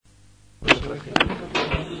אני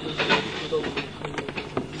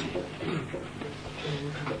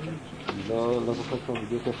לא זוכר כבר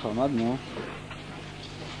בדיוק איפה עמדנו.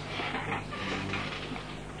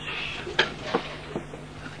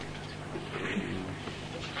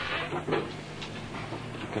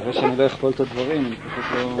 מקווה שאני לא אכפול את הדברים, אני פשוט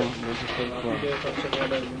לא זוכר כבר.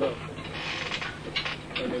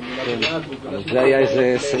 זה היה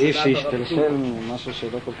איזה סעיף שהשתלשל, משהו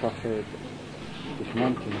שלא כל כך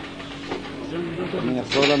תכננתי. אני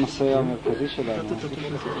אחזור לנושא המרכזי שלנו.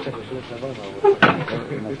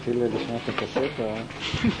 נתחיל לשמוע את הקסטה.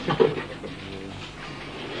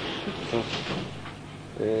 טוב,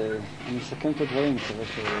 אני אסכם את הדברים, מקווה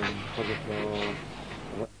שבכל זאת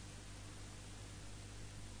לא...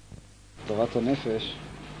 תורת הנפש,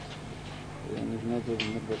 נבנה את זה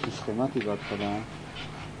באמת באופן סכמטי בהתחלה,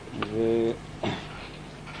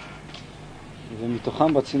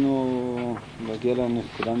 ומתוכם רצינו להגיע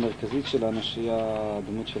לנקודה המרכזית שלנו, שהיא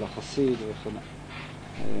הדמות של החסיד וכן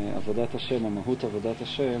עבודת השם, המהות עבודת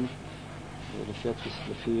השם,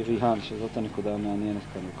 לפי ריהל, שזאת הנקודה המעניינת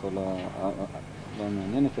כאן, לא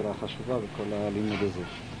המעניינת אלא החשובה בכל הלימוד הזה.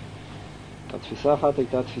 התפיסה אחת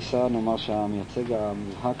הייתה תפיסה, נאמר שהמייצג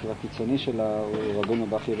המובהק והקיצוני שלה הוא רבנו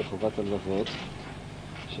בחיי בחובת הלבבות,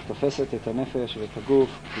 שתופסת את הנפש ואת הגוף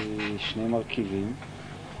כשני מרכיבים.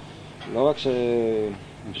 לא רק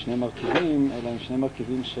שהם שני מרכיבים, אלא הם שני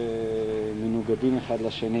מרכיבים שמנוגדים אחד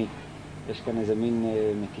לשני. יש כאן איזה מין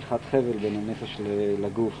מתיחת חבל בין הנפש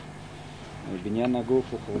לגוף. בניין הגוף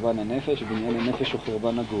הוא חורבן הנפש, בניין הנפש הוא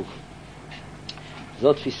חורבן הגוף.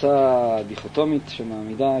 זו תפיסה דיכוטומית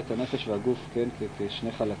שמעמידה את הנפש והגוף כן,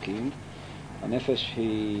 כשני חלקים. הנפש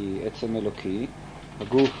היא עצם אלוקי,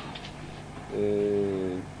 הגוף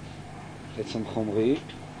עצם חומרי,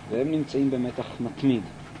 והם נמצאים במתח מתמיד.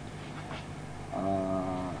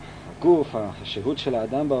 הגוף, השהות של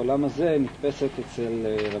האדם בעולם הזה נתפסת אצל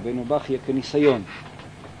רבנו בחיי כניסיון.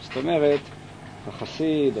 זאת אומרת,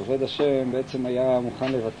 החסיד, עובד השם, בעצם היה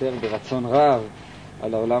מוכן לוותר ברצון רב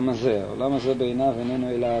על העולם הזה. העולם הזה בעיניו איננו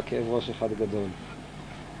אלא כאב ראש אחד גדול.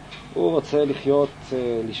 הוא רוצה לחיות,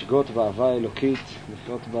 לשגות באהבה האלוקית,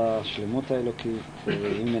 לחיות בשלמות האלוקית,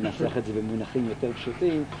 ואם ננסח את זה במונחים יותר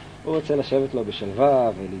פשוטים, הוא רוצה לשבת לו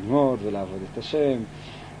בשלווה וללמוד ולעבוד את השם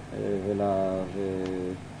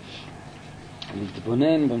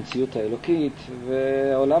ולהתבונן במציאות האלוקית,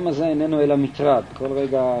 והעולם הזה איננו אלא מטרד. כל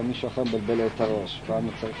רגע מישהו אחר מבלבל לו את הראש. פעם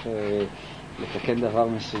הוא צריך לתקן דבר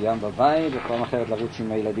מסוים בבית, ופעם אחרת לרוץ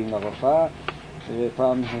עם הילדים לרופאה,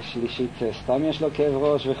 ופעם שלישית סתם יש לו כאב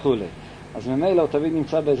ראש וכו'. אז ממילא הוא תמיד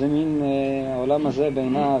נמצא באיזה מין העולם הזה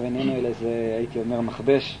בעיניו, איננו אלא איזה, הייתי אומר,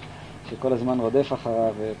 מכבש שכל הזמן רודף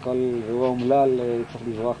אחריו, והוא האומלל צריך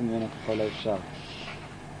לברוח ממנו ככל האפשר.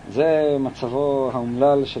 זה מצבו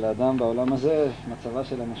האומלל של האדם בעולם הזה, מצבה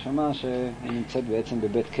של הנשמה שנמצאת בעצם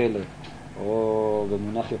בבית כלא, או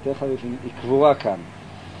במונח יותר חריף, היא קבורה כאן.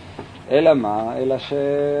 אלא מה? אלא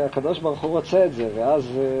שהקדוש ברוך הוא רוצה את זה, ואז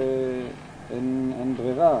אין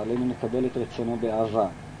ברירה, עלינו נקבל את רצונו באהבה.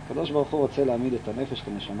 הקדוש ברוך הוא רוצה להעמיד את הנפש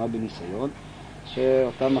כנשמה בניסיון,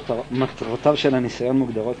 שאותן מטרותיו של הניסיון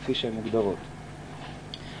מוגדרות כפי שהן מוגדרות.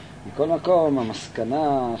 מכל מקום,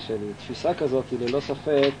 המסקנה של תפיסה כזאת היא ללא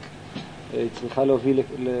ספק, היא צריכה להוביל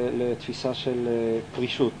לתפיסה של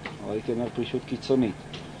פרישות, או הייתי אומר פרישות קיצונית.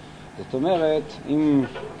 זאת אומרת, אם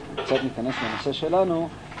קצת ניכנס לנושא שלנו,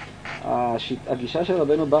 הגישה של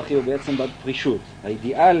רבנו בחיי הוא בעצם בעד פרישות.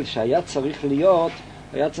 האידיאל שהיה צריך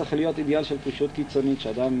להיות אידיאל של פרישות קיצונית,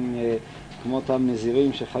 שאדם כמו אותם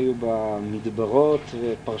נזירים שחיו במדברות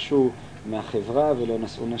ופרשו מהחברה ולא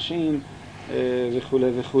נשאו נשים וכו'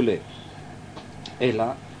 וכו'. אלא,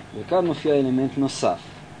 וכאן מופיע אלמנט נוסף,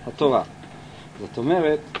 התורה. זאת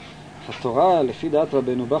אומרת, התורה, לפי דעת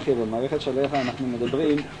רבנו בחיי במערכת שעליה אנחנו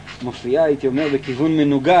מדברים, מופיעה, הייתי אומר, בכיוון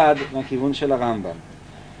מנוגד מהכיוון של הרמבם.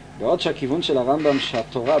 בעוד שהכיוון של הרמבם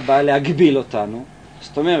שהתורה באה להגביל אותנו,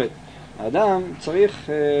 זאת אומרת, האדם צריך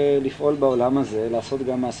לפעול בעולם הזה, לעשות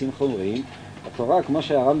גם מעשים חומריים. התורה, כמו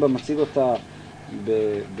שהרמבם מציג אותה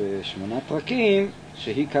בשמונה פרקים,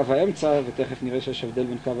 שהיא קו האמצע, ותכף נראה שיש הבדל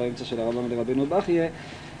בין קו האמצע של הרמב"ם לרבנו בחיי,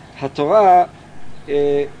 התורה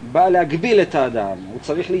באה להגביל את האדם, הוא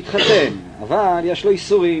צריך להתחתן, אבל יש לו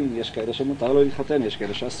איסורים, יש כאלה שמותר לו להתחתן, יש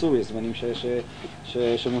כאלה שאסור, יש זמנים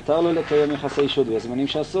שמותר לו לקיים יחסי אישות, יש זמנים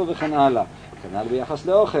שאסור וכן הלאה. כנ"ל ביחס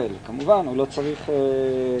לאוכל, כמובן, הוא לא צריך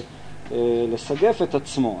לסגף את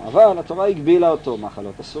עצמו, אבל התורה הגבילה אותו,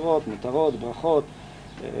 מחלות אסורות, מותרות, ברכות,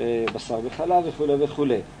 בשר וחלב וכו' וכו'.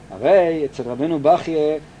 הרי אצל רבנו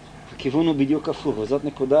בחיי הכיוון הוא בדיוק הפוך, וזאת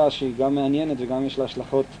נקודה שהיא גם מעניינת וגם יש לה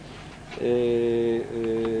השלכות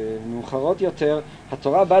מאוחרות יותר.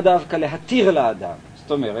 התורה באה דווקא להתיר לאדם.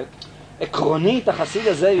 זאת אומרת, עקרונית החסיד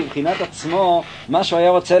הזה מבחינת עצמו, מה שהוא היה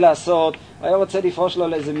רוצה לעשות, היה רוצה לפרוש לו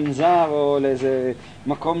לאיזה מנזר או לאיזה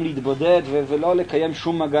מקום להתבודד ולא לקיים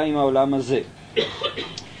שום מגע עם העולם הזה.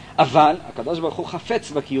 אבל הקדוש ברוך הוא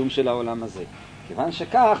חפץ בקיום של העולם הזה. כיוון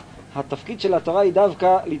שכך, התפקיד של התורה היא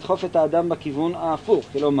דווקא לדחוף את האדם בכיוון ההפוך.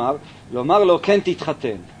 כלומר, לומר לו כן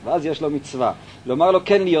תתחתן, ואז יש לו מצווה. לומר לו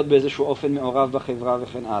כן להיות באיזשהו אופן מעורב בחברה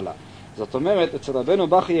וכן הלאה. זאת אומרת, אצל רבנו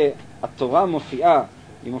בחיי התורה מופיעה,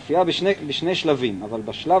 היא מופיעה בשני שלבים, אבל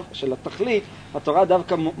בשלב של התכלית, התורה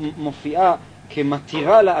דווקא מופיעה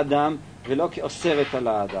כמתירה לאדם ולא כאוסרת על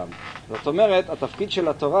האדם. זאת אומרת, התפקיד של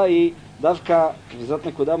התורה היא דווקא, וזאת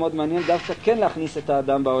נקודה מאוד מעניינת, דווקא כן להכניס את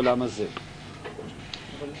האדם בעולם הזה.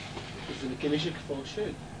 אבל זה כמי שכפר שד.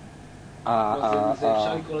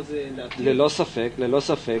 אפשר לקרוא לזה להתיר? ללא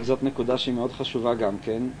ספק, זאת נקודה שהיא מאוד חשובה גם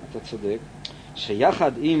כן, אתה צודק,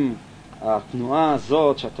 שיחד עם התנועה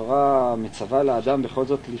הזאת שהתורה מצווה לאדם בכל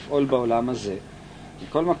זאת לפעול בעולם הזה,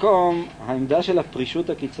 בכל מקום העמדה של הפרישות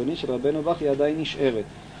הקיצונית של רבנו בחיי עדיין נשארת,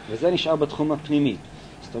 וזה נשאר בתחום הפנימי.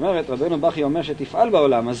 זאת אומרת, רבנו בחיי אומר שתפעל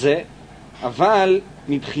בעולם הזה, אבל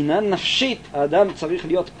מבחינה נפשית האדם צריך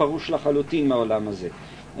להיות פרוש לחלוטין מהעולם הזה.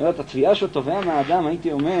 זאת אומרת, התביעה שהוא תובע מהאדם,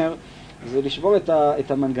 הייתי אומר, זה לשבור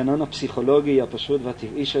את המנגנון הפסיכולוגי הפשוט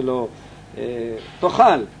והטבעי שלו.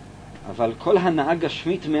 תאכל, אבל כל הנאה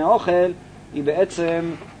גשמית מהאוכל היא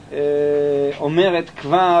בעצם אומרת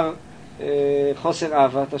כבר חוסר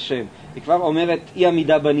אהבת השם. היא כבר אומרת אי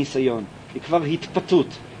עמידה בניסיון. היא כבר התפתות.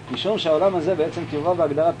 משום שהעולם הזה בעצם תיאורו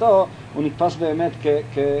בהגדרתו הוא נתפס באמת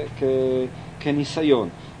כניסיון.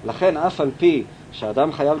 לכן אף על פי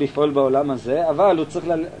שהאדם חייב לפעול בעולם הזה, אבל הוא צריך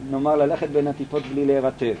נאמר ללכת בין הטיפות בלי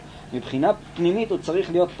להירטב. מבחינה פנימית הוא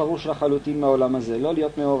צריך להיות פרוש לחלוטין מהעולם הזה, לא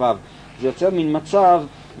להיות מעורב. זה יוצר מין מצב,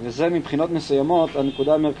 וזה מבחינות מסוימות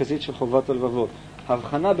הנקודה המרכזית של חובות הלבבות.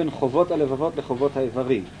 הבחנה בין חובות הלבבות לחובות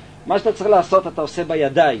האיברים. מה שאתה צריך לעשות אתה עושה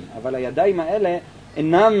בידיים, אבל הידיים האלה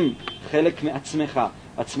אינם חלק מעצמך.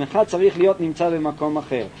 עצמך צריך להיות נמצא במקום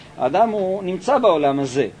אחר. האדם הוא נמצא בעולם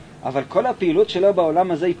הזה, אבל כל הפעילות שלו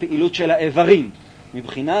בעולם הזה היא פעילות של האיברים.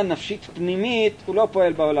 מבחינה נפשית פנימית הוא לא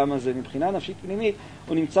פועל בעולם הזה. מבחינה נפשית פנימית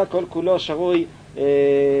הוא נמצא כל כולו שרוי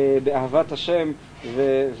באהבת השם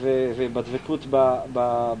ובדבקות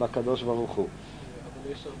בקדוש ברוך הוא.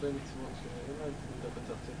 אבל יש הרבה מצוות שאין להם צמידה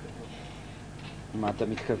בצרצי כזאת. מה אתה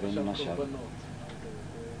מתכוון למשל? אפשר קורבנות.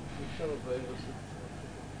 אפשר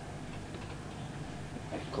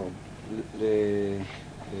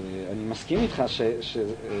אני מסכים איתך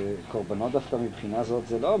שקורבנות דווקא מבחינה זאת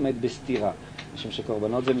זה לא עומד בסתירה, משום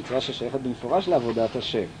שקורבנות זה מצווה ששייכת במפורש לעבודת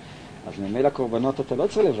השם. אז ממילא קורבנות אתה לא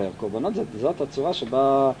צריך לבאר, קורבנות זאת הצורה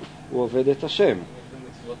שבה הוא עובד את השם.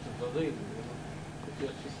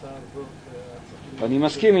 אני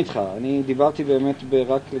מסכים איתך, אני דיברתי באמת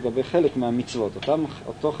רק לגבי חלק מהמצוות,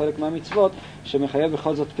 אותו חלק מהמצוות שמחייב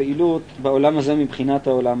בכל זאת פעילות בעולם הזה מבחינת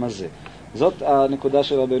העולם הזה. זאת הנקודה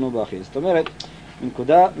של רבנו בחיי. זאת אומרת,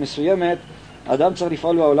 בנקודה מסוימת, האדם צריך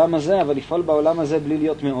לפעול בעולם הזה, אבל לפעול בעולם הזה בלי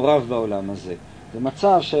להיות מעורב בעולם הזה. זה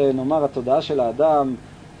מצב שנאמר התודעה של האדם,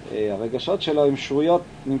 הרגשות שלו עם שרויות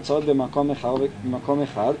נמצאות במקום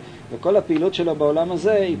אחד, וכל הפעילות שלו בעולם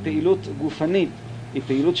הזה היא פעילות גופנית, היא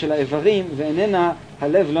פעילות של האיברים, ואיננה,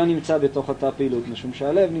 הלב לא נמצא בתוך אותה פעילות, משום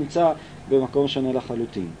שהלב נמצא במקום שונה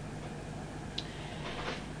לחלוטין.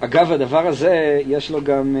 אגב, הדבר הזה יש לו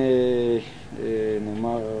גם,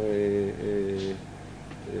 נאמר,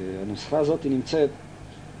 הנוסחה הזאת היא נמצאת,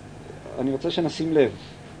 אני רוצה שנשים לב,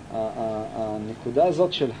 הנקודה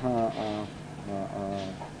הזאת של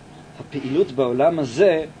הפעילות בעולם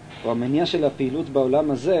הזה, או המניע של הפעילות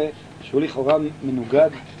בעולם הזה, שהוא לכאורה מנוגד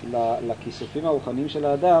לכיסופים הרוחניים של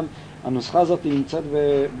האדם, הנוסחה הזאת היא נמצאת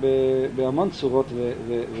בהמון צורות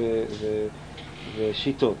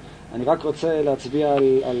ושיטות. אני רק רוצה להצביע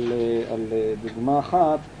על דוגמה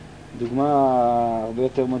אחת, דוגמה הרבה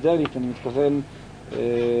יותר מודרנית, אני מתכוון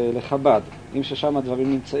לחב"ד, אם ששם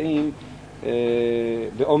הדברים נמצאים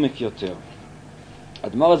בעומק יותר.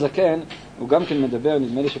 אדמו"ר הזקן, הוא גם כן מדבר,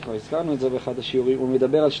 נדמה לי שכבר הזכרנו את זה באחד השיעורים, הוא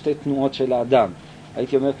מדבר על שתי תנועות של האדם.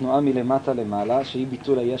 הייתי אומר תנועה מלמטה למעלה, שהיא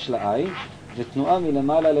ביטול היש לעין, ותנועה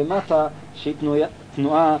מלמעלה למטה, שהיא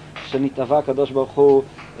תנועה שנתאווה הקדוש ברוך הוא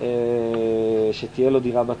שתהיה לו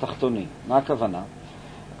דירה בתחתונים. מה הכוונה?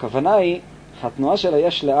 הכוונה היא, התנועה של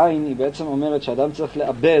היש לעין היא בעצם אומרת שאדם צריך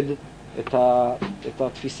לאבד את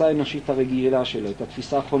התפיסה האנושית הרגילה שלו, את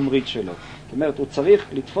התפיסה החומרית שלו. זאת אומרת, הוא צריך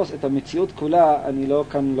לתפוס את המציאות כולה, אני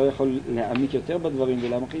כאן לא יכול להעמיק יותר בדברים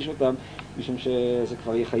ולהמחיש אותם, משום שזה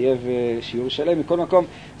כבר יחייב שיעור שלם. מכל מקום,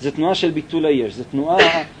 זה תנועה של ביטול היש, זה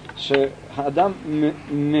תנועה שהאדם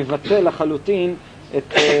מבטא לחלוטין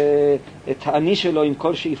את האני שלו עם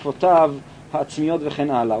כל שאיפותיו העצמיות וכן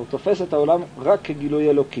הלאה. הוא תופס את העולם רק כגילוי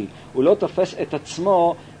אלוקי. הוא לא תופס את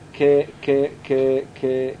עצמו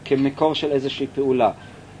כמקור של איזושהי פעולה.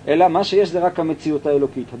 אלא מה שיש זה רק המציאות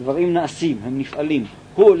האלוקית. הדברים נעשים, הם נפעלים.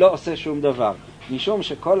 הוא לא עושה שום דבר. משום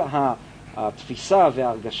שכל התפיסה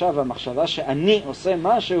וההרגשה והמחשבה שאני עושה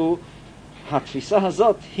משהו, התפיסה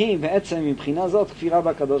הזאת היא בעצם מבחינה זאת כפירה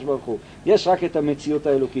בקדוש ברוך הוא. יש רק את המציאות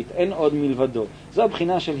האלוקית, אין עוד מלבדו. זו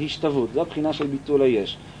הבחינה של השתוות, זו הבחינה של ביטול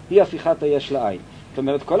היש. היא הפיכת היש לעין. זאת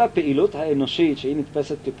אומרת, כל הפעילות האנושית שהיא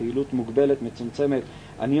נתפסת כפעילות מוגבלת, מצומצמת,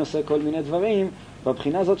 אני עושה כל מיני דברים,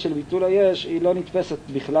 בבחינה הזאת של ביטול היש היא לא נתפסת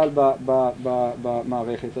בכלל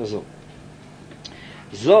במערכת הזאת.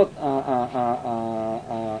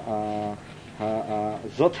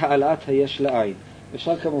 זאת העלאת היש לעין.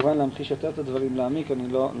 אפשר כמובן להמחיש יותר את הדברים להעמיק, אני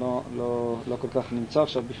לא כל כך נמצא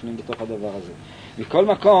עכשיו בפנים בתוך הדבר הזה. מכל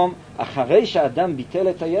מקום, אחרי שהאדם ביטל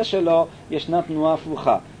את היש שלו, ישנה תנועה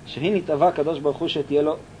הפוכה, שהיא נתאווה הקדוש ברוך הוא שתהיה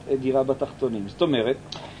לו דירה בתחתונים. זאת אומרת,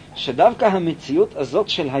 שדווקא המציאות הזאת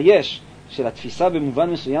של היש, של התפיסה במובן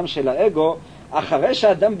מסוים של האגו, אחרי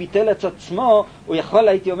שהאדם ביטל את עצמו, הוא יכול,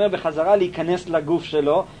 הייתי אומר, בחזרה להיכנס לגוף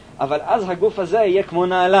שלו, אבל אז הגוף הזה יהיה כמו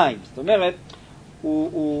נעליים. זאת אומרת,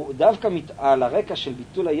 הוא דווקא על הרקע של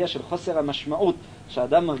ביטול היש, של חוסר המשמעות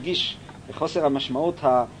שהאדם מרגיש, חוסר המשמעות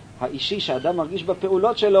האישי שהאדם מרגיש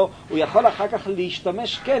בפעולות שלו, הוא יכול אחר כך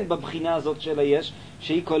להשתמש כן בבחינה הזאת של היש,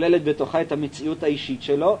 שהיא כוללת בתוכה את המציאות האישית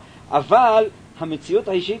שלו, אבל המציאות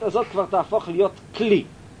האישית הזאת כבר תהפוך להיות כלי.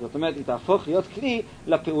 זאת אומרת, היא תהפוך להיות כלי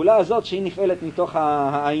לפעולה הזאת שהיא נפעלת מתוך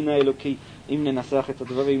העין האלוקי, אם ננסח את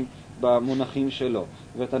הדברים במונחים שלו.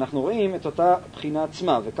 ואנחנו רואים את אותה בחינה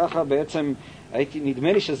עצמה, וככה בעצם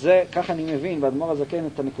נדמה לי שזה, ככה אני מבין באדמו"ר הזקן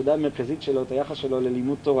את הנקודה המרכזית שלו, את היחס שלו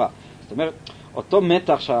ללימוד תורה. זאת אומרת, אותו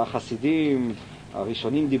מתח שהחסידים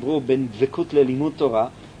הראשונים דיברו בין דבקות ללימוד תורה,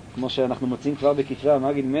 כמו שאנחנו מוצאים כבר בכתבי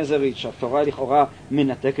המגיד מזריץ', שהתורה לכאורה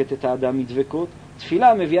מנתקת את האדם מדבקות,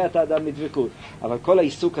 תפילה מביאה את האדם מדבקות, אבל כל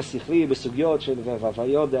העיסוק השכלי בסוגיות של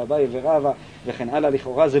והוויות, דאביי ורבא וכן הלאה,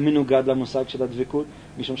 לכאורה זה מנוגד למושג של הדבקות,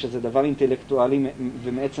 משום שזה דבר אינטלקטואלי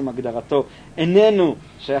ומעצם הגדרתו איננו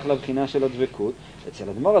שייך לבחינה של הדבקות. אצל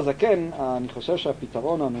אדמו"ר הזקן, אני חושב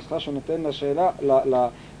שהפתרון או הנוסחה שהוא נותן לשאלה,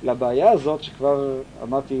 לבעיה הזאת, שכבר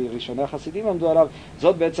אמרתי ראשוני החסידים עמדו עליו,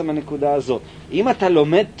 זאת בעצם הנקודה הזאת. אם אתה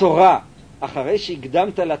לומד תורה אחרי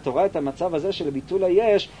שהקדמת לתורה את המצב הזה של ביטול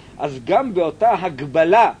היש, אז גם באותה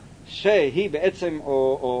הגבלה שהיא בעצם,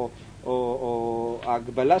 או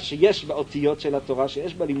ההגבלה שיש באותיות של התורה,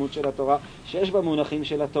 שיש בלימוד של התורה, שיש במונחים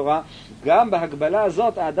של התורה, גם בהגבלה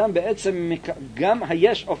הזאת האדם בעצם, גם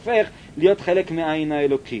היש הופך להיות חלק מהעין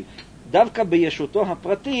האלוקי. דווקא בישותו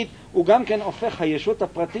הפרטית, הוא גם כן הופך, הישות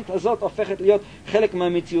הפרטית הזאת הופכת להיות חלק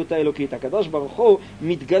מהמציאות האלוקית. הקדוש ברוך הוא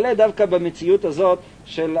מתגלה דווקא במציאות הזאת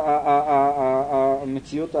של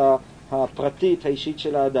המציאות הפרטית, האישית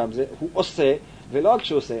של האדם. הוא עושה, ולא רק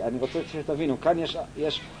שהוא עושה, אני רוצה שתבינו, כאן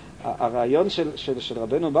יש הרעיון של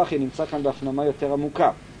רבנו בחיי נמצא כאן בהפנמה יותר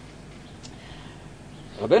עמוקה.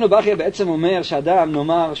 רבנו בחיי בעצם אומר שאדם,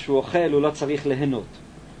 נאמר שהוא אוכל, הוא לא צריך ליהנות.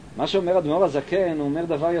 מה שאומר אדמו"ר הזקן, הוא אומר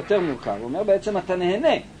דבר יותר מורכב. הוא אומר בעצם אתה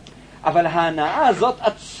נהנה, אבל ההנאה הזאת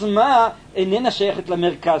עצמה איננה שייכת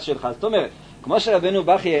למרכז שלך. זאת אומרת, כמו שרבנו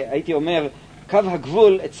בחיי, הייתי אומר, קו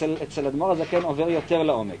הגבול אצל אדמו"ר הזקן עובר יותר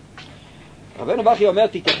לעומק. רבנו בחיי אומר,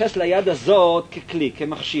 תתייחס ליד הזאת ככלי,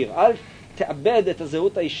 כמכשיר. אל תאבד את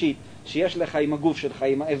הזהות האישית שיש לך עם הגוף שלך,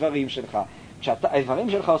 עם האיברים שלך. כשהאיברים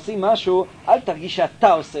שלך עושים משהו, אל תרגיש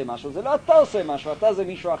שאתה עושה משהו. זה לא אתה עושה משהו, אתה זה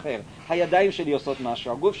מישהו אחר. הידיים שלי עושות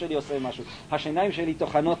משהו, הגוף שלי עושה משהו, השיניים שלי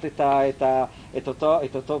תוכנות את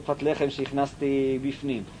אותו פת לחם שהכנסתי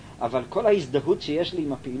בפנים. אבל כל ההזדהות שיש לי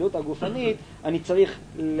עם הפעילות הגופנית, אני צריך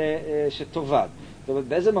שתובד. זאת אומרת,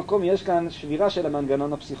 באיזה מקום יש כאן שבירה של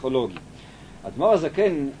המנגנון הפסיכולוגי. אדמו"ר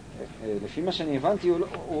הזקן, לפי מה שאני הבנתי,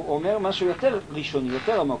 הוא אומר משהו יותר ראשוני,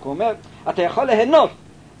 יותר עמוק. הוא אומר, אתה יכול ליהנות,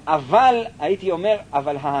 אבל, הייתי אומר,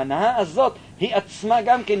 אבל ההנאה הזאת היא עצמה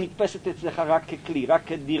גם כן נתפסת אצלך רק ככלי, רק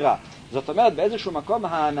כדירה. זאת אומרת, באיזשהו מקום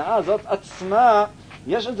ההנאה הזאת עצמה,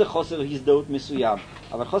 יש איזה חוסר הזדהות מסוים,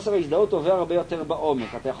 אבל חוסר ההזדהות עובר הרבה יותר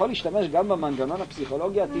בעומק. אתה יכול להשתמש גם במנגנון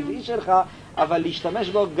הפסיכולוגי הטבעי שלך, אבל להשתמש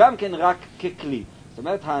בו גם כן רק ככלי. זאת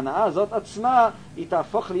אומרת, ההנאה הזאת עצמה, היא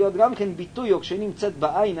תהפוך להיות גם כן ביטוי, או כשהיא נמצאת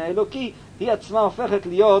בעין האלוקי, היא עצמה הופכת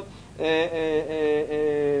להיות,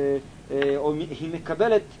 או היא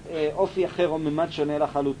מקבלת אופי אחר או ממד שונה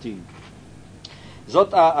לחלוטין.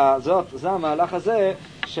 זה המהלך הזה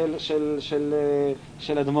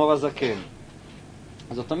של אדמו"ר הזקן.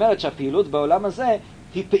 זאת אומרת שהפעילות בעולם הזה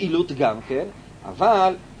היא פעילות גם, כן?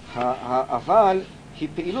 אבל היא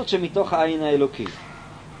פעילות שמתוך העין האלוקי.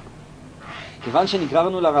 כיוון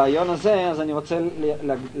שנגררנו לרעיון הזה, אז אני רוצה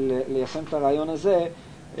ליישם את הרעיון הזה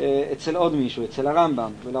אצל עוד מישהו, אצל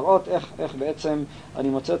הרמבם, ולראות איך בעצם אני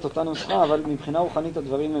מוצא את אותה נוסחה, אבל מבחינה רוחנית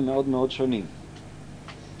הדברים הם מאוד מאוד שונים.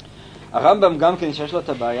 הרמבם גם כן שיש לו את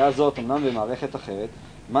הבעיה הזאת, אמנם במערכת אחרת,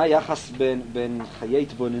 מה היחס בין חיי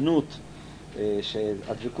התבוננות,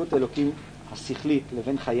 שהדבקות אלוקים השכלית,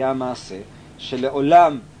 לבין חיי המעשה,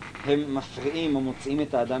 שלעולם הם מפריעים או מוצאים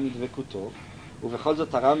את האדם מדבקותו, ובכל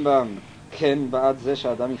זאת הרמבם כן בעד זה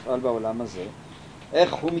שהאדם יפעל בעולם הזה.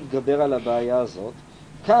 איך הוא מתגבר על הבעיה הזאת?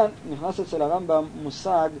 כאן נכנס אצל הרמב"ם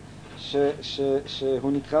מושג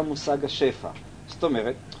שהוא נקרא מושג השפע. זאת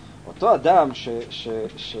אומרת, אותו אדם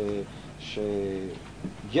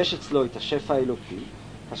שיש אצלו את השפע האלוקי,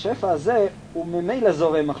 השפע הזה הוא ממילא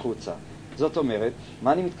זורם החוצה. זאת אומרת,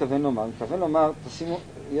 מה אני מתכוון לומר? אני מתכוון לומר, תשימו,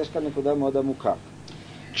 יש כאן נקודה מאוד עמוקה.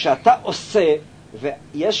 כשאתה עושה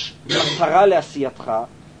ויש מטרה לעשייתך,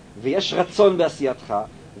 ויש רצון בעשייתך,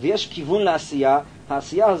 ויש כיוון לעשייה,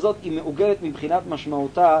 העשייה הזאת היא מעוגלת מבחינת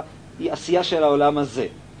משמעותה, היא עשייה של העולם הזה.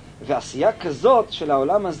 ועשייה כזאת של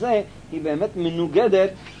העולם הזה היא באמת מנוגדת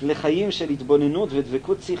לחיים של התבוננות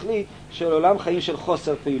ודבקות שכלית של עולם חיים של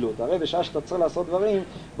חוסר פעילות. הרי בשעה שאתה צריך לעשות דברים,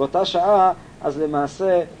 באותה שעה, אז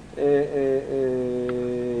למעשה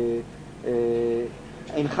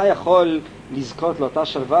אינך יכול לזכות לאותה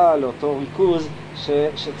שלווה, לאותו ריכוז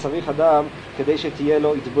שצריך אדם כדי שתהיה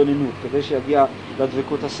לו התבוננות, כדי שיגיע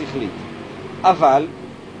לדבקות השכלית. אבל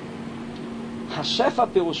השפע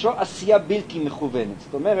פירושו עשייה בלתי מכוונת.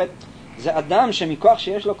 זאת אומרת, זה אדם שמכוח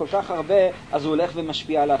שיש לו כל כך הרבה, אז הוא הולך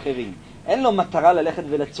ומשפיע על האחרים. אין לו מטרה ללכת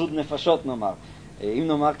ולצוד נפשות, נאמר. אם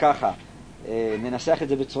נאמר ככה, ננסח את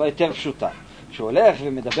זה בצורה יותר פשוטה. שהוא הולך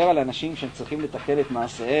ומדבר על אנשים שהם צריכים לתקן את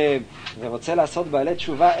מעשיהם ורוצה לעשות בעלי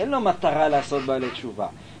תשובה, אין לו מטרה לעשות בעלי תשובה.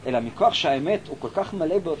 אלא מכוח שהאמת הוא כל כך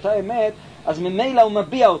מלא באותה אמת, אז ממילא הוא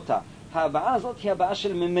מביע אותה. ההבעה הזאת היא הבעה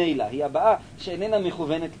של ממילא, היא הבעה שאיננה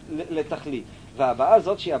מכוונת לתכלית. וההבעה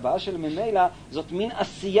הזאת שהיא הבעה של ממילא, זאת מין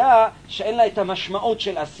עשייה שאין לה את המשמעות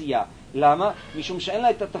של עשייה. למה? משום שאין לה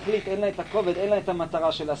את התכלית, אין לה את הכובד, אין לה את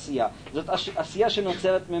המטרה של עשייה. זאת עשייה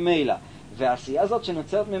שנוצרת ממילא. והעשייה הזאת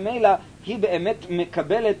שנוצרת ממילא, היא באמת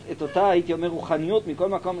מקבלת את אותה, הייתי אומר, רוחניות, מכל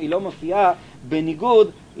מקום היא לא מופיעה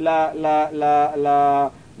בניגוד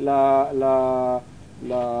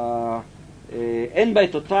אין בה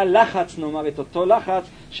את אותה לחץ, נאמר, את אותו לחץ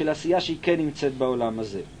של עשייה שהיא כן נמצאת בעולם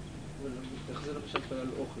הזה. איך זה למשל פועל על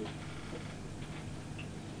אוכל?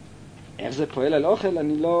 איך זה פועל על אוכל?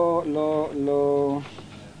 אני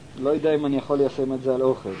לא יודע אם אני יכול ליישם את זה על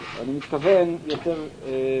אוכל. אני מתכוון יותר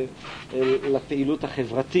לפעילות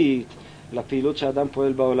החברתית, לפעילות שאדם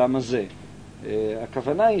פועל בעולם הזה.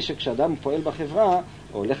 הכוונה היא שכשאדם פועל בחברה,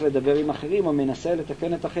 או הולך לדבר עם אחרים, או מנסה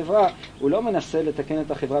לתקן את החברה, הוא לא מנסה לתקן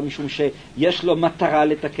את החברה משום שיש לו מטרה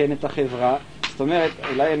לתקן את החברה. זאת אומרת,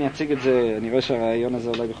 אולי אני אציג את זה, אני רואה שהרעיון הזה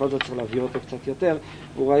אולי בכל זאת צריך להעביר אותו קצת יותר,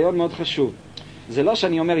 הוא רעיון מאוד חשוב. זה לא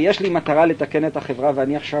שאני אומר, יש לי מטרה לתקן את החברה,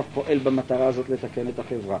 ואני עכשיו פועל במטרה הזאת לתקן את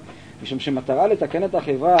החברה. משום שמטרה לתקן את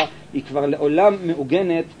החברה היא כבר לעולם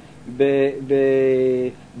מעוגנת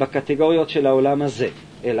בקטגוריות של העולם הזה.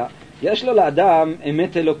 אלא, יש לו לאדם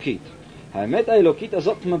אמת אלוקית. האמת האלוקית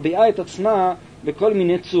הזאת מביעה את עצמה בכל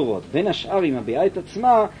מיני צורות. בין השאר היא מביעה את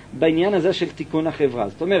עצמה בעניין הזה של תיקון החברה.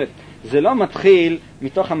 זאת אומרת, זה לא מתחיל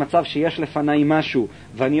מתוך המצב שיש לפניי משהו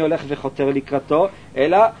ואני הולך וחותר לקראתו,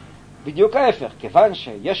 אלא בדיוק ההפך. כיוון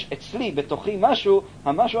שיש אצלי בתוכי משהו,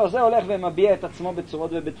 המשהו הזה הולך ומביע את עצמו בצורות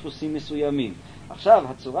ובדפוסים מסוימים. עכשיו,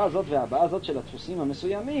 הצורה הזאת וההבעה הזאת של הדפוסים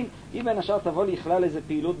המסוימים, היא בין השאר תבוא לכלל איזה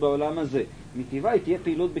פעילות בעולם הזה. מטבעה היא תהיה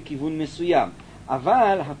פעילות בכיוון מסוים.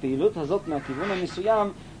 אבל הפעילות הזאת מהכיוון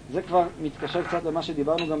המסוים, זה כבר מתקשר קצת למה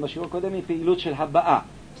שדיברנו גם בשיעור הקודם, היא פעילות של הבעה.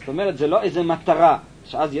 זאת אומרת, זה לא איזה מטרה,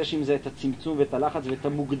 שאז יש עם זה את הצמצום ואת הלחץ ואת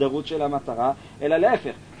המוגדרות של המטרה, אלא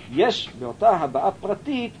להפך, יש באותה הבעה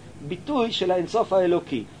פרטית ביטוי של האינסוף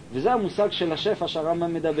האלוקי. וזה המושג של השפע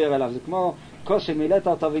שהרמב"ם מדבר עליו. זה כמו כוס שמילאת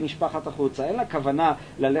אותה ונשפחת החוצה. אין לה כוונה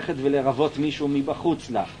ללכת ולרבות מישהו מבחוץ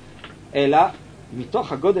לה, אלא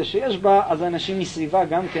מתוך הגודל שיש בה, אז האנשים מסביבה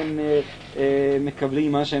גם כן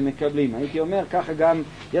מקבלים מה שהם מקבלים. הייתי אומר, ככה גם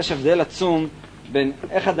יש הבדל עצום בין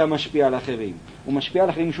איך אדם משפיע על אחרים. הוא משפיע על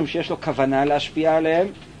אחרים משום שיש לו כוונה להשפיע עליהם,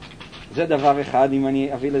 זה דבר אחד, אם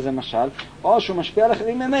אני אביא לזה משל, או שהוא משפיע על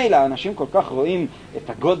אחרים ממילא. אנשים כל כך רואים את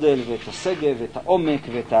הגודל ואת הסגב ואת העומק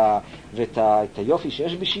ואת היופי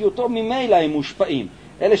שיש בשיעותו, ממילא הם מושפעים.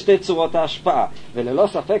 אלה שתי צורות ההשפעה, וללא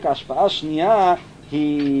ספק ההשפעה השנייה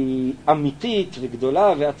היא אמיתית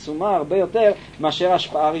וגדולה ועצומה הרבה יותר מאשר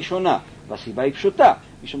ההשפעה הראשונה. והסיבה היא פשוטה,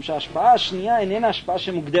 משום שההשפעה השנייה איננה השפעה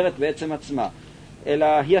שמוגדרת בעצם עצמה, אלא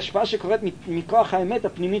היא השפעה שקורית מכוח האמת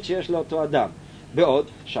הפנימית שיש לאותו אדם. בעוד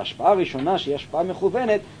שההשפעה הראשונה, שהיא השפעה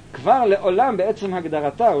מכוונת, כבר לעולם בעצם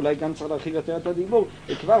הגדרתה, אולי גם צריך להרחיב יותר את הדיבור,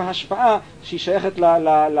 היא כבר השפעה שהיא שייכת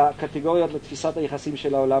לקטגוריות, לתפיסת היחסים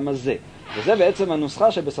של העולם הזה. וזה בעצם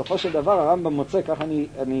הנוסחה שבסופו של דבר הרמב"ם מוצא, כך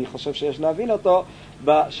אני חושב שיש להבין אותו,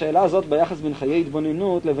 בשאלה הזאת ביחס בין חיי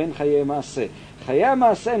התבוננות לבין חיי מעשה. חיי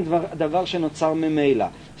המעשה הם דבר שנוצר ממילא.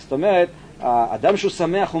 זאת אומרת, האדם שהוא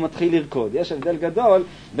שמח הוא מתחיל לרקוד. יש הבדל גדול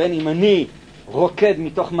בין אם אני רוקד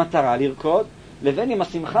מתוך מטרה לרקוד, לבין אם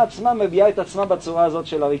השמחה עצמה מביאה את עצמה בצורה הזאת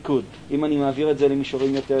של הריקוד, אם אני מעביר את זה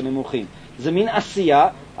למישורים יותר נמוכים. זה מין עשייה,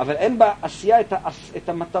 אבל אין בעשייה את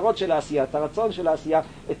המטרות של העשייה, את הרצון של העשייה,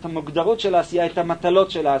 את המוגדרות של העשייה, את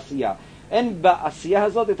המטלות של העשייה. אין בעשייה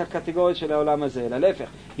הזאת את הקטגוריות של העולם הזה, אלא להפך,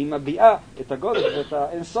 היא מביאה את הגודל ואת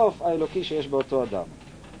האינסוף האלוקי שיש באותו אדם.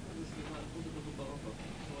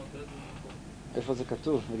 איפה זה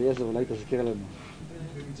כתוב? אליעזר, אולי תזכיר לנו.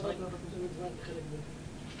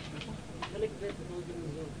 חלק ב'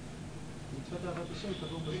 מצוות אהבת השם,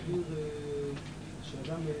 תבוא מסביר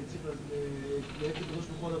שאדם צריך להעט את הקדוש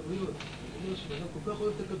ברוך הוא על הבריאות. הוא אומר שאדם כל כך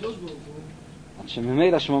אוהב את הקדוש ברוך הוא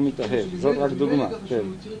שממילא שמו מתאהב, זאת רק דוגמה. שהוא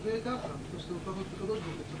צריך להיות ככה, שאתה כל כך אוהב את הקדוש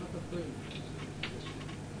ברוך הוא, צריך לתפאר.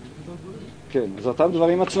 כן, זה אותם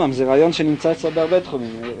דברים עצמם, זה רעיון שנמצא אצלו בהרבה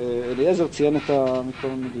תחומים. אליעזר ציין את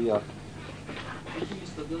המקום מדויק.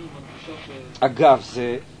 אגב,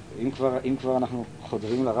 זה אם כבר אנחנו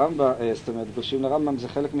חודרים לרמב"ם, זאת אומרת, גולשים לרמב"ם, זה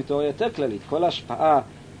חלק מתיאוריה יותר כללית. כל ההשפעה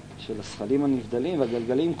של השכלים הנבדלים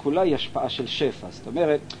והגלגלים כולה היא השפעה של שפע. זאת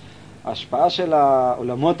אומרת, ההשפעה של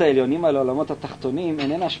העולמות העליונים על העולמות התחתונים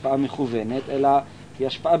איננה השפעה מכוונת, אלא היא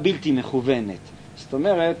השפעה בלתי מכוונת. זאת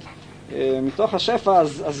אומרת, מתוך השפע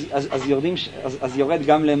אז יורד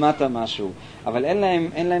גם למטה משהו, אבל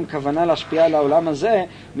אין להם כוונה להשפיע על העולם הזה,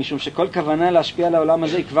 משום שכל כוונה להשפיע על העולם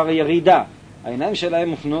הזה היא כבר ירידה. העיניים שלהם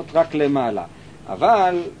מופנות רק למעלה,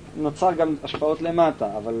 אבל נוצר גם השפעות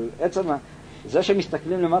למטה, אבל עצם זה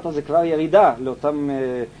שמסתכלים למטה זה כבר ירידה לאותם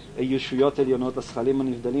ישויות עליונות, לשכלים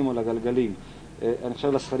הנבדלים או לגלגלים. אני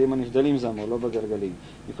חושב לשכלים הנבדלים זה אמור, לא בגלגלים.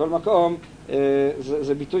 מכל מקום,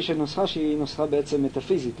 זה ביטוי של נוסחה שהיא נוסחה בעצם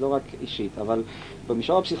מטאפיזית, לא רק אישית, אבל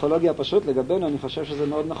במישור הפסיכולוגי הפשוט לגבינו אני חושב שזה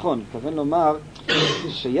מאוד נכון. מתכוון לומר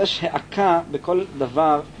שיש העקה בכל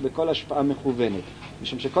דבר, בכל השפעה מכוונת.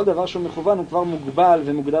 משום שכל דבר שהוא מכוון הוא כבר מוגבל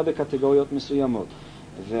ומוגדר בקטגוריות מסוימות.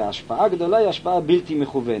 וההשפעה הגדולה היא השפעה בלתי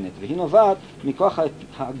מכוונת, והיא נובעת מכוח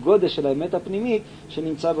הגודל של האמת הפנימית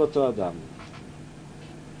שנמצא באותו אדם.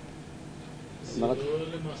 זה לא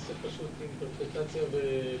למעשה פשוט אינטרפרטציה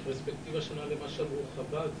ופרספקטיבה שונה למה שאמרו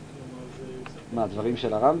חב"ד? מה, הדברים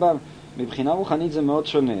של הרמב"ם? מבחינה רוחנית זה מאוד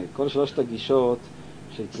שונה. כל שלושת הגישות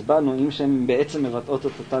שהצבענו, אם שהן בעצם מבטאות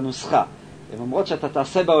את אותה נוסחה. הן אומרות שאתה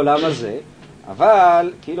תעשה בעולם הזה,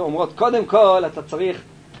 אבל כאילו אומרות, קודם כל אתה צריך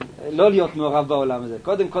לא להיות מעורב בעולם הזה.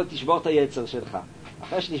 קודם כל תשבור את היצר שלך.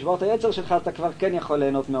 אחרי שתשבור את היצר שלך אתה כבר כן יכול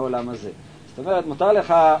ליהנות מהעולם הזה. זאת אומרת,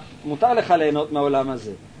 מותר לך ליהנות מהעולם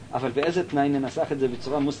הזה. אבל באיזה תנאי, ננסח את זה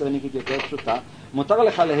בצורה מוסרניקית יותר פשוטה, מותר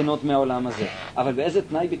לך ליהנות מהעולם הזה. אבל באיזה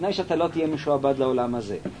תנאי? בתנאי שאתה לא תהיה משועבד לעולם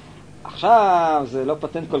הזה. עכשיו, זה לא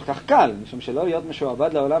פטנט כל כך קל, משום שלא להיות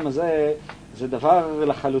משועבד לעולם הזה, זה דבר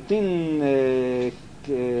לחלוטין,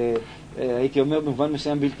 הייתי אומר במובן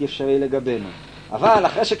מסוים בלתי אפשרי לגבינו. אבל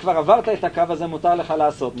אחרי שכבר עברת את הקו הזה, מותר לך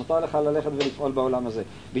לעשות, מותר לך ללכת ולפעול בעולם הזה.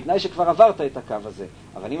 בתנאי שכבר עברת את הקו הזה.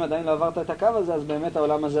 אבל אם עדיין לא עברת את הקו הזה, אז באמת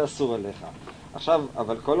העולם הזה אסור עליך. עכשיו,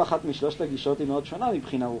 אבל כל אחת משלושת הגישות היא מאוד שונה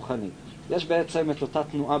מבחינה רוחנית. יש בעצם את אותה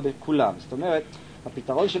תנועה בכולם. זאת אומרת,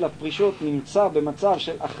 הפתרון של הפרישות נמצא במצב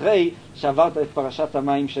של אחרי שעברת את פרשת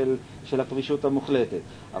המים של הפרישות המוחלטת.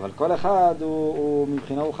 אבל כל אחד הוא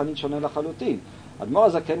מבחינה רוחנית שונה לחלוטין. אדמו"ר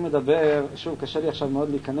הזקן מדבר, שוב, קשה לי עכשיו מאוד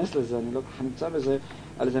להיכנס לזה, אני לא ככה נמצא בזה,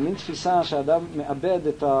 על איזה מין תפיסה שאדם מאבד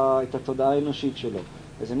את התודעה האנושית שלו.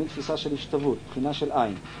 איזה מין תפיסה של השתוות, בחינה של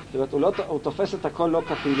עין. זאת אומרת, הוא תופס את הכל לא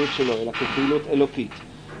כפעילות שלו, אלא כפעילות אלוקית.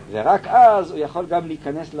 ורק אז הוא יכול גם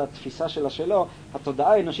להיכנס לתפיסה שלו,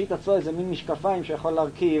 התודעה האנושית עצמה איזה מין משקפיים שיכול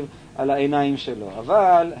להרכיב על העיניים שלו.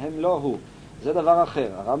 אבל הם לא הוא. זה דבר אחר.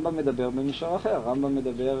 הרמב"ם מדבר במישור אחר. הרמב"ם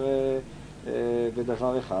מדבר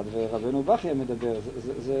בדבר אחד, ורבנו בחיי מדבר.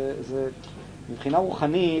 זה מבחינה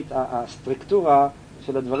רוחנית, הסטרקטורה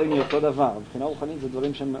של הדברים היא אותו דבר. מבחינה רוחנית זה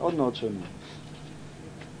דברים שהם מאוד מאוד שונים.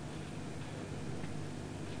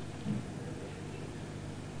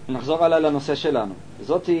 נחזור הלאה לנושא שלנו.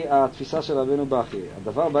 זאת היא התפיסה של רבנו בחיי.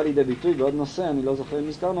 הדבר בא לידי ביטוי בעוד נושא, אני לא זוכר אם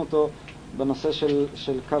הזכרנו אותו, בנושא של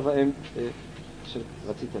קו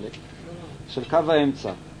של קו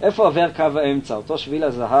האמצע. איפה עובר קו האמצע? אותו שביל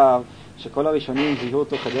הזהב שכל הראשונים זיהו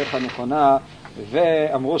אותו כדרך הנכונה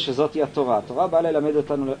ואמרו שזאת היא התורה. התורה באה ללמד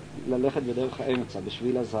אותנו ללכת בדרך האמצע,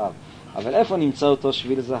 בשביל הזהב. אבל איפה נמצא אותו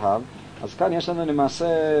שביל זהב? אז כאן יש לנו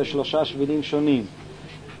למעשה 3 שבילים שונים.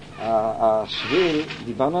 השביל,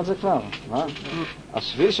 דיברנו על זה כבר, מה?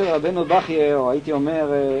 השביל של רבנו בחיי, או הייתי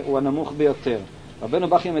אומר, הוא הנמוך ביותר. רבנו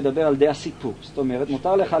בחיי מדבר על די הסיפוק, זאת אומרת,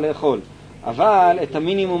 מותר לך לאכול, אבל את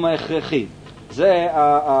המינימום ההכרחי. זה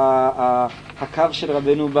הקו של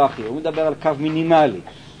רבנו בחיי, הוא מדבר על קו מינימלי.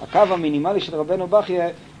 הקו המינימלי של רבנו בחיי,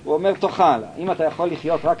 הוא אומר תאכל. אם אתה יכול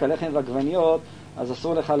לחיות רק על לחם ועגבניות, אז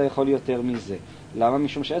אסור לך לאכול יותר מזה. למה?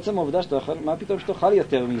 משום שעצם העובדה שאתה אוכל, מה פתאום שתאכל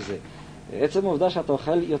יותר מזה? עצם העובדה שאתה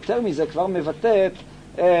אוכל יותר מזה כבר מבטאת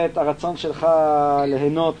את הרצון שלך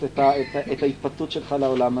ליהנות, את ההתפתות שלך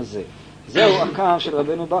לעולם הזה. זהו הקו של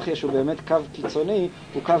רבנו בחיי, שהוא באמת קו קיצוני,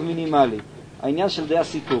 הוא קו מינימלי. העניין של די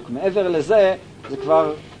הסיפוק. מעבר לזה, זה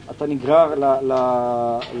כבר, אתה נגרר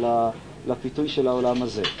לפיתוי של העולם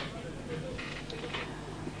הזה.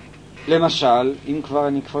 למשל, אם כבר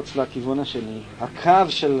אני אקפוץ לכיוון השני, הקו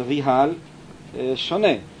של ריהל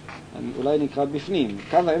שונה. אולי נקרא בפנים.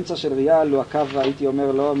 קו האמצע של ריהל הוא הקו, הייתי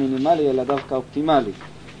אומר, לא מינימלי, אלא דווקא אופטימלי.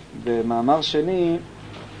 במאמר שני,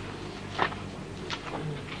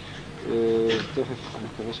 תכף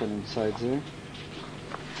נקווה שאני אמצא את זה. אני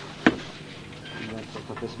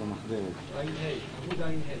צריך לחפש במחברת.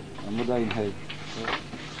 עמוד עין ה'.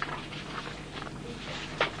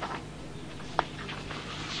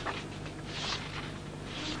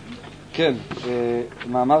 כן,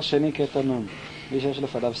 מאמר שני קטע נון. מי שיש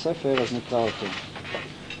לפניו ספר, אז נקרא אותו.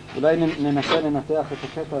 אולי ננסה לנתח את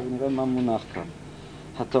הקטע ונראה מה מונח כאן.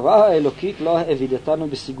 התורה האלוקית לא העבידתנו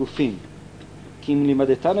בסיגופים, כי אם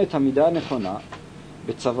לימדתנו את המידה הנכונה,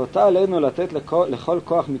 בצוותה עלינו לתת לכל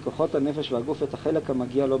כוח מכוחות הנפש והגוף את החלק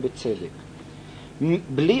המגיע לו בצדק,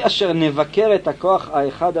 בלי אשר נבקר את הכוח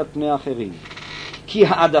האחד על פני האחרים. כי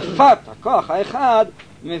העדפת הכוח האחד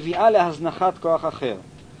מביאה להזנחת כוח אחר.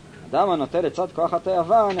 אדם הנוטה לצד כוח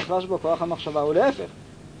התאווה נחלש בו כוח המחשבה, ולהפך.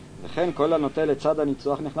 וכן כל הנוטה לצד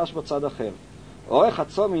הניצוח נחלש בו צד אחר. אורך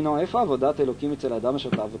הצום הינו איפה עבודת אלוקים אצל האדם אשר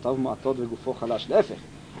תאוותיו מועטות וגופו חלש. להפך,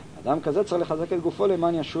 אדם כזה צריך לחזק את גופו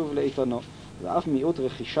למען ישוב לאיתנו. ואף מיעוט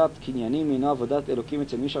רכישת קניינים הינו עבודת אלוקים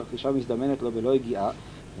אצל מי שהרכישה מזדמנת לו בלא הגיעה,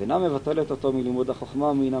 ואינה מבטלת אותו מלימוד החוכמה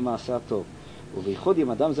ומן המעשה הטוב. ובייחוד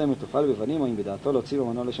אם אדם זה מתופעל בבנים או אם בדעתו להוציא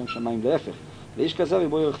ממנו לשם שמיים. להפך, לאיש כזה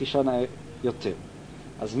ריבוי רכישה נאה יותר.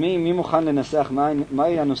 אז מי מוכן לנסח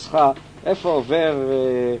מהי הנוסחה, איפה עובר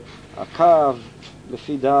הקו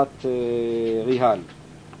לפי דעת ריהל?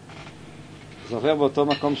 זה עובר באותו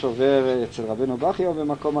מקום שעובר אצל רבנו בחיי או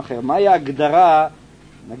במקום אחר? מהי ההגדרה?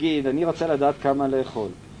 נגיד, אני רוצה לדעת כמה לאכול.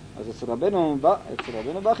 אז אצל רבנו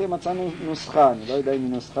בחיי מצאנו נוסחה, אני לא יודע אם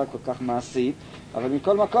היא נוסחה כל כך מעשית, אבל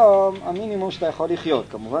מכל מקום המינימום שאתה יכול לחיות.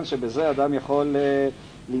 כמובן שבזה אדם יכול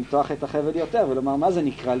למתוח את החבל יותר ולומר מה זה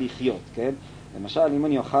נקרא לחיות, כן? למשל, אם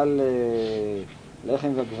אני אוכל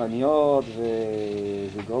לחם ועגבניות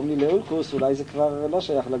וזה גורם לי לאולקוס, אולי זה כבר לא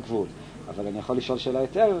שייך לגבול. אבל אני יכול לשאול שאלה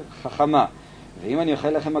יותר חכמה. ואם אני אוכל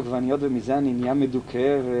לחם עגבניות ומזה אני נהיה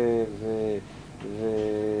מדוכא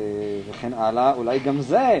וכן הלאה, אולי גם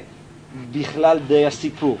זה בכלל די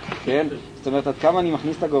הסיפוק, כן? זאת אומרת, עד כמה אני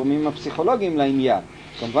מכניס את הגורמים הפסיכולוגיים לעניין.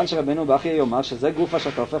 כמובן שרבנו בחיי יאמר שזה גופה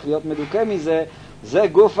שאתה הופך להיות מדוכא מזה, זה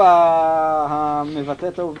גוף המבטא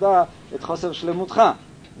את העובדה, את חוסר שלמותך.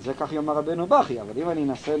 זה כך יאמר רבנו בחיי. אבל אם אני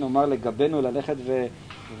אנסה, נאמר, לגבינו ללכת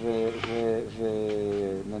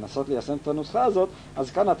ולנסות ליישם את הנוסחה הזאת,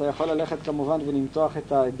 אז כאן אתה יכול ללכת כמובן ולמתוח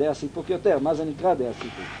את די הסיפוק יותר. מה זה נקרא די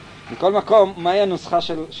הסיפוק? מכל מקום, מהי הנוסחה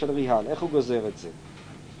של ריהל? איך הוא גוזר את זה?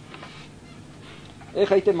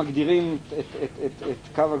 איך הייתם מגדירים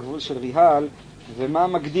את קו הגבול של ריהל, ומה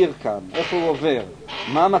מגדיר כאן? איפה הוא עובר?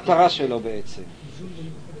 מה המטרה שלו בעצם?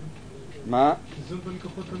 מה? איזון בין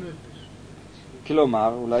כוחות הנפש.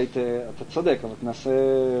 כלומר, אולי אתה צודק, אבל תנסה...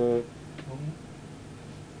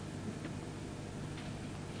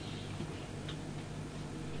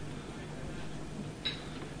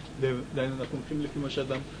 אנחנו הולכים לפי מה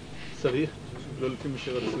שאדם צריך, לא לפי מה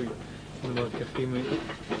שרצוי. כלומר, אם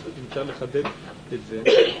אפשר לחדד את זה,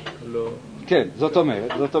 לא... כן,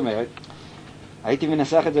 זאת אומרת, הייתי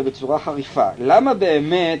מנסח את זה בצורה חריפה. למה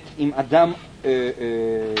באמת אם אדם...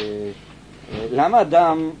 למה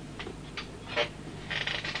אדם...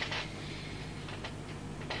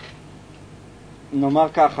 נאמר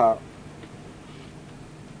ככה,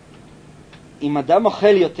 אם אדם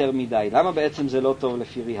אוכל יותר מדי, למה בעצם זה לא טוב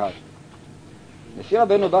לפי ריהל? לפי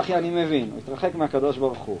רבנו בחיי אני מבין, הוא התרחק מהקדוש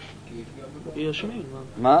ברוך הוא. הוא ישמין.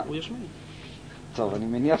 מה? הוא ישמין. טוב, אני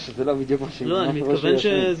מניח שזה לא בדיוק מה שאני... לא, אני מתכוון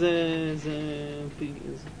שזה...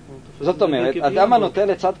 זאת אומרת, אדם הנוטה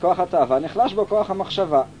לצד כוח התאווה נחלש בו כוח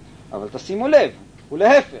המחשבה. אבל תשימו לב, הוא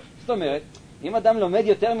להפך. זאת אומרת, אם אדם לומד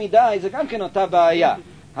יותר מדי, זה גם כן אותה בעיה.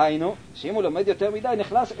 היינו, שאם הוא לומד יותר מדי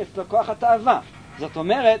נכנס אצלו כוח התאווה. זאת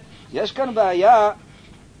אומרת, יש כאן בעיה,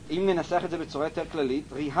 אם ננסח את זה בצורה יותר כללית,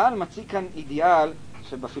 ריהל מציג כאן אידיאל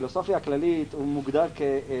שבפילוסופיה הכללית הוא מוגדר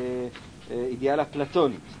כאידיאל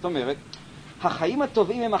אפלטוני. זאת אומרת, החיים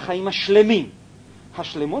הטובים הם החיים השלמים.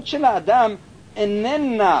 השלמות של האדם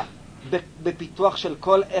איננה בפיתוח של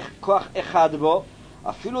כל כוח אחד בו,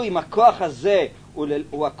 אפילו אם הכוח הזה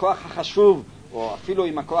הוא הכוח החשוב, או אפילו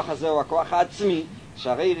אם הכוח הזה הוא הכוח העצמי,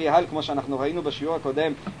 שהרי ריהל, כמו שאנחנו ראינו בשיעור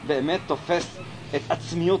הקודם, באמת תופס את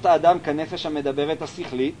עצמיות האדם כנפש המדברת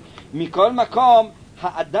השכלית. מכל מקום,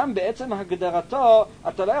 האדם בעצם הגדרתו,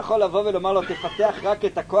 אתה לא יכול לבוא ולומר לו תפתח רק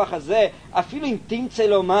את הכוח הזה, אפילו אם תמצא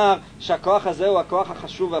לומר שהכוח הזה הוא הכוח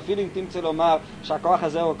החשוב, ואפילו אם תמצא לומר שהכוח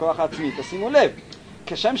הזה הוא הכוח העצמי. תשימו לב,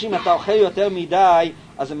 כשם שאם אתה אוכל יותר מדי,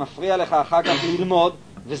 אז זה מפריע לך אחר כך ללמוד,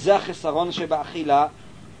 וזה החסרון שבאכילה.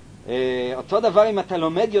 אותו דבר אם אתה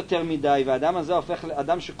לומד יותר מדי, והאדם הזה הופך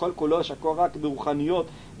לאדם שכל כולו שקוע רק ברוחניות,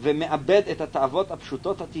 ומאבד את התאוות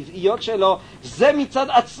הפשוטות הטבעיות שלו, זה מצד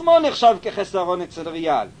עצמו נחשב כחסרון אצל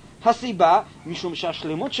ריהל. הסיבה, משום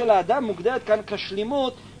שהשלמות של האדם מוגדרת כאן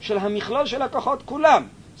כשלמות של המכלול של הכוחות כולם.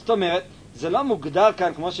 זאת אומרת, זה לא מוגדר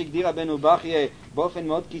כאן, כמו שהגדיר רבנו בחיי, באופן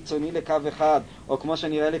מאוד קיצוני לקו אחד, או כמו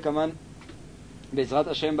שנראה לי כמן בעזרת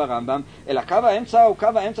השם ברמבם, אלא קו האמצע הוא קו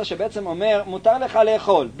האמצע שבעצם אומר, מותר לך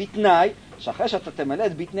לאכול, בתנאי, שאחרי שאתה תמלא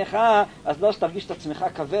את בטנך, אז לא שתרגיש את עצמך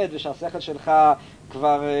כבד, ושהשכל שלך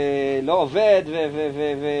כבר לא עובד,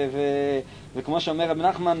 וכמו שאומר רב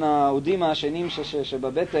נחמן, העודים השנים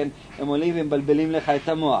שבבטן, הם עולים ומבלבלים לך את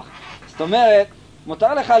המוח. זאת אומרת,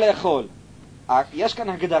 מותר לך לאכול. יש כאן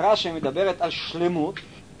הגדרה שמדברת על שלמות,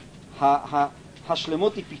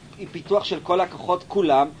 השלמות היא פיתוח של כל הכוחות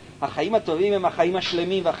כולם, החיים הטובים הם החיים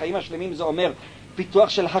השלמים, והחיים השלמים זה אומר פיתוח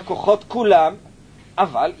של הכוחות כולם,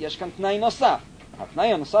 אבל יש כאן תנאי נוסף.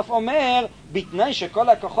 התנאי הנוסף אומר, בתנאי שכל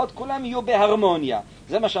הכוחות כולם יהיו בהרמוניה.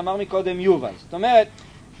 זה מה שאמר מקודם יובל. זאת אומרת,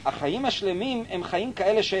 החיים השלמים הם חיים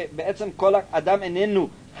כאלה שבעצם כל האדם איננו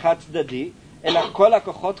חד צדדי, אלא כל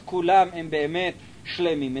הכוחות כולם הם באמת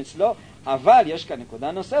שלמים אצלו, אבל יש כאן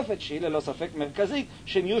נקודה נוספת שהיא ללא ספק מרכזית,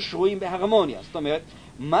 שהם יהיו שרויים בהרמוניה. זאת אומרת,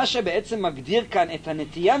 מה שבעצם מגדיר כאן את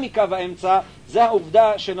הנטייה מקו האמצע, זה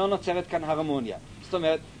העובדה שלא נוצרת כאן הרמוניה. זאת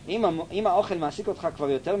אומרת, אם האוכל מעסיק אותך כבר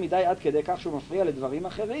יותר מדי עד כדי כך שהוא מפריע לדברים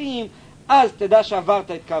אחרים, אז תדע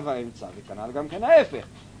שעברת את קו האמצע, וכנ"ל גם כן ההפך.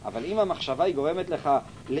 אבל אם המחשבה היא גורמת לך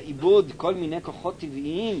לאיבוד כל מיני כוחות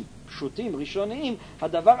טבעיים, פשוטים, ראשוניים,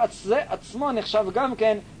 הדבר הזה עצמו נחשב גם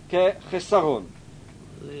כן כחסרון.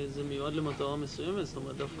 זה מיועד למטרה מסוימת, זאת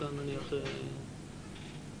אומרת דווקא נניח...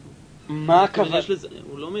 מה הכוונה?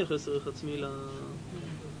 הוא לא מייחס ערך עצמי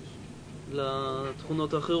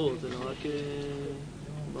לתכונות האחרות, אלא רק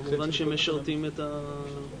במובן שמשרתים את ה...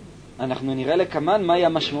 אנחנו נראה לכמן מהי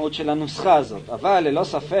המשמעות של הנוסחה הזאת, אבל ללא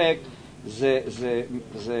ספק זה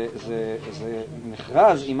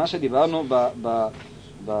נחרז עם מה שדיברנו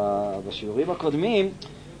בשיעורים הקודמים,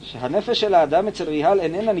 שהנפש של האדם אצל ריהל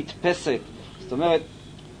איננה נתפסת, זאת אומרת,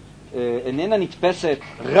 איננה נתפסת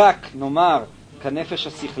רק, נאמר, כנפש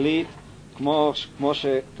השכלית,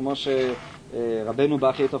 כמו שרבנו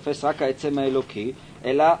בחיי תופס רק העצם האלוקי,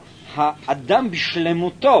 אלא האדם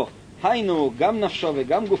בשלמותו, היינו, גם נפשו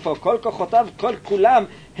וגם גופו, כל כוחותיו, כל כולם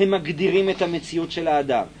הם מגדירים את המציאות של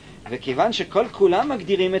האדם. וכיוון שכל כולם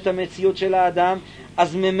מגדירים את המציאות של האדם,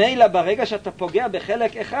 אז ממילא ברגע שאתה פוגע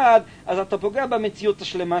בחלק אחד, אז אתה פוגע במציאות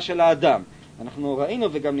השלמה של האדם. אנחנו ראינו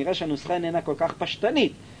וגם נראה שהנוסחה איננה כל כך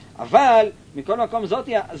פשטנית, אבל מכל מקום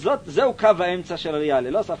זהו קו האמצע של ריהל.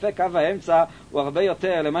 ללא ספק קו האמצע הוא הרבה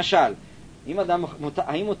יותר. למשל,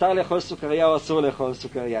 האם מותר לאכול סוכריה או אסור לאכול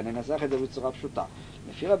סוכריה? ננסח את זה בצורה פשוטה.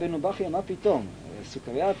 לפי רבנו בחיי, מה פתאום?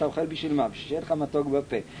 סוכריה אתה אוכל בשביל מה? בשביל שיהיה לך מתוק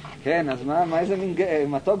בפה. כן, אז מה איזה מין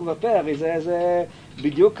מתוק בפה? הרי זה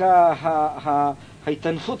בדיוק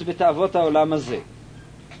ההתענפות בתאוות העולם הזה.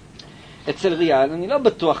 אצל ריהל אני לא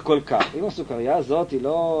בטוח כל כך. אם הסוכריה הזאת היא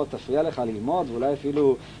לא תפריע לך ללמוד, ואולי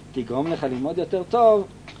אפילו תגרום לך ללמוד יותר טוב,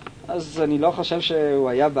 אז אני לא חושב שהוא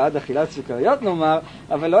היה בעד אכילת סוכריות נאמר,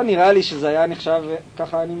 אבל לא נראה לי שזה היה נחשב,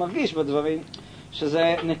 ככה אני מרגיש בדברים,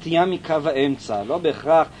 שזה נטייה מקו האמצע. לא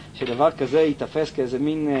בהכרח שדבר כזה ייתפס כאיזה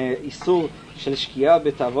מין איסור של שקיעה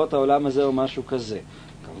בתאוות העולם הזה או משהו כזה.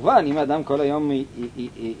 כמובן, אם האדם כל היום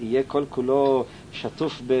יהיה כל כולו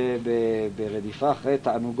שטוף ברדיפה אחרי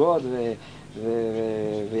תענוגות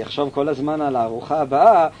ויחשוב כל הזמן על הארוחה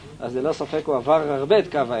הבאה, אז ללא ספק הוא עבר הרבה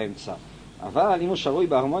את קו האמצע. אבל אם הוא שרוי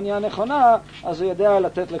בהרמוניה הנכונה, אז הוא יודע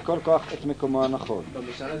לתת לכל כוח את מקומו הנכון.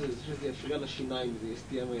 במשל הזה, שזה יפריע לשיניים, זה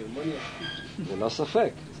יסתיע מהרמוניה? זה לא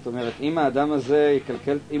ספק. זאת אומרת, אם האדם הזה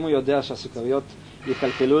יקלקל, אם הוא יודע שהסוכריות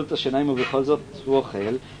יקלקלו את השיניים ובכל זאת הוא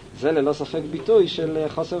אוכל, זה ללא ספק ביטוי של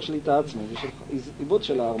חוסר שליטה עצמי ושל עיבוד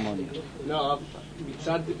של ההרמוניה. לא,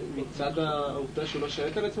 מצד העובדה שהוא לא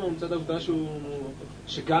שייט על עצמו, מצד העובדה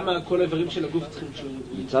שגם כל האיברים של הגוף צריכים שהוא...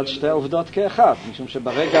 מצד שתי העובדות כאחת, משום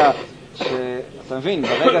שברגע אתה מבין,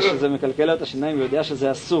 ברגע שזה מקלקל את השיניים ויודע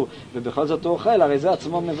שזה אסור ובכל זאת הוא אוכל, הרי זה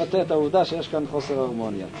עצמו מבטא את העובדה שיש כאן חוסר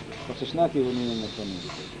הרמוניה. כך ששני הכיוונים הם נכונים.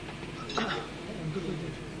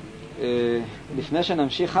 לפני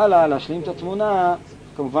שנמשיך הלאה להשלים את התמונה,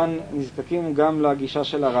 כמובן נזקקים גם לגישה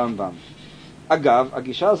של הרמבם. אגב,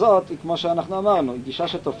 הגישה הזאת היא כמו שאנחנו אמרנו, היא גישה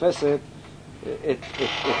שתופסת את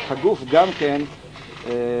הגוף גם כן.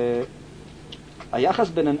 היחס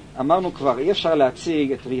בין, אמרנו כבר, אי אפשר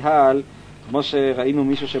להציג את ריהל כמו שראינו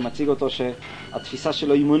מישהו שמציג אותו שהתפיסה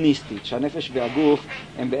שלו היא מוניסטית, שהנפש והגוף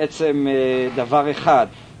הם בעצם דבר אחד,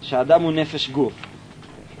 שהאדם הוא נפש גוף.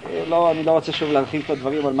 אני לא רוצה שוב להרחיב את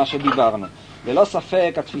הדברים על מה שדיברנו. ללא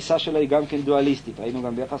ספק התפיסה שלו היא גם כן דואליסטית, ראינו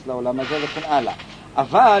גם ביחס לעולם הזה וכן הלאה.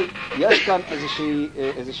 אבל יש כאן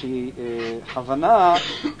איזושהי הבנה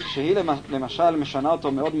שהיא למשל משנה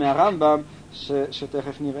אותו מאוד מהרמבם,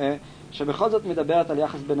 שתכף נראה, שבכל זאת מדברת על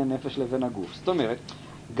יחס בין הנפש לבין הגוף. זאת אומרת,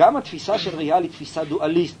 גם התפיסה של ריהל היא תפיסה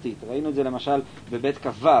דואליסטית. ראינו את זה למשל בבית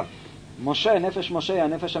כ"ו. משה, נפש משה,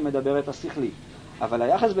 הנפש המדברת השכלית. אבל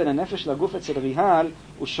היחס בין הנפש לגוף אצל ריהל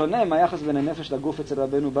הוא שונה מהיחס בין הנפש לגוף אצל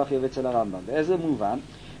רבנו בחיי ואצל הרמבם. באיזה מובן?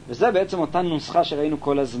 וזה בעצם אותה נוסחה שראינו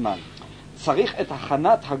כל הזמן. צריך את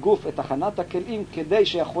הכנת הגוף, את הכנת הכלים, כדי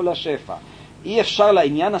שיחול השפע. אי אפשר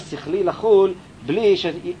לעניין השכלי לחול בלי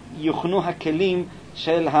שיוכנו הכלים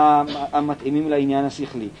של המתאימים לעניין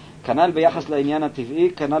השכלי. כנ"ל ביחס לעניין הטבעי,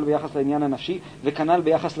 כנ"ל ביחס לעניין הנפשי, וכנ"ל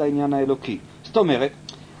ביחס לעניין האלוקי. זאת אומרת,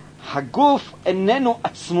 הגוף איננו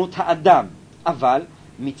עצמות האדם, אבל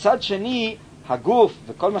מצד שני, הגוף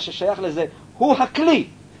וכל מה ששייך לזה הוא הכלי.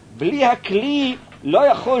 בלי הכלי לא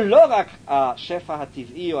יכול לא רק השפע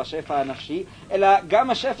הטבעי או השפע הנפשי, אלא גם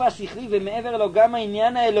השפע השכלי, ומעבר לו גם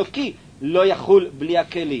העניין האלוקי לא יכול בלי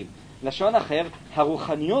הכלים. לשון אחר,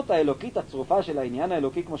 הרוחניות האלוקית הצרופה של העניין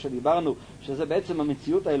האלוקי, כמו שדיברנו, שזה בעצם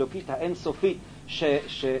המציאות האלוקית האינסופית,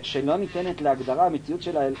 שלא ניתנת להגדרה, המציאות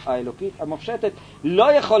של האלוקית המופשטת,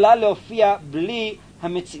 לא יכולה להופיע בלי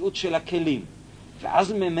המציאות של הכלים.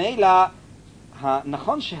 ואז ממילא,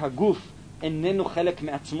 נכון שהגוף איננו חלק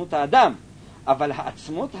מעצמות האדם, אבל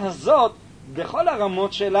העצמות הזאת, בכל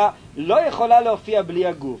הרמות שלה, לא יכולה להופיע בלי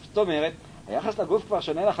הגוף. זאת אומרת, היחס לגוף כבר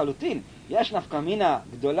שונה לחלוטין. יש נפקא מינה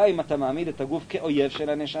גדולה אם אתה מעמיד את הגוף כאויב של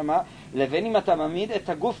הנשמה, לבין אם אתה מעמיד את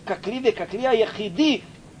הגוף ככלי, וככלי היחידי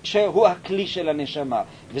שהוא הכלי של הנשמה.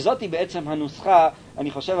 וזאת היא בעצם הנוסחה,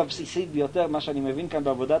 אני חושב, הבסיסית ביותר, מה שאני מבין כאן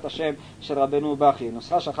בעבודת השם של רבנו בחיי.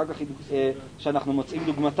 נוסחה שאחר כך שאנחנו מוצאים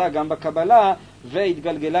דוגמתה גם בקבלה,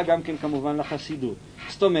 והתגלגלה גם כן כמובן לחסידות.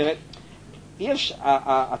 זאת אומרת,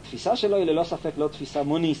 התפיסה שלו היא ללא ספק לא תפיסה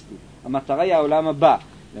מוניסטית. המטרה היא העולם הבא.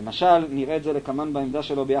 למשל, נראה את זה לכמן בעמדה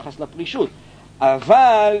שלו ביחס לפרישות.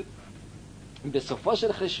 אבל בסופו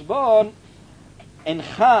של חשבון,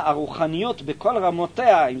 אינך הרוחניות בכל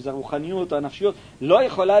רמותיה, אם זה הרוחניות או הנפשיות, לא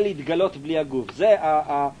יכולה להתגלות בלי הגוף. זה,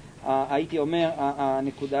 הייתי אומר,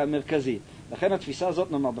 הנקודה המרכזית. לכן התפיסה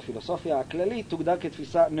הזאת, נאמר, בפילוסופיה הכללית, תוגדר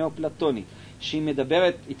כתפיסה נאופלטונית, שהיא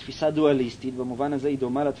מדברת, היא תפיסה דואליסטית, במובן הזה היא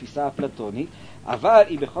דומה לתפיסה הפלטונית, אבל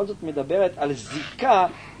היא בכל זאת מדברת על זיקה,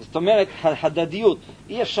 זאת אומרת, הדדיות.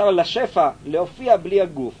 אי אפשר לשפע להופיע בלי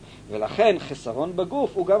הגוף, ולכן חסרון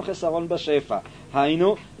בגוף הוא גם חסרון בשפע.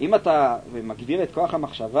 היינו, אם אתה מגביר את כוח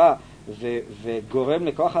המחשבה וגורם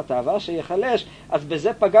לכוח התאווה שיחלש, אז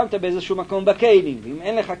בזה פגמת באיזשהו מקום בכלים, ואם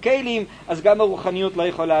אין לך כלים, אז גם הרוחניות לא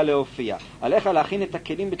יכולה להופיע. עליך להכין את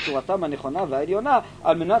הכלים בצורתם הנכונה והעליונה,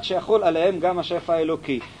 על מנת שיחול עליהם גם השפע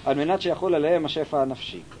האלוקי, על מנת שיחול עליהם השפע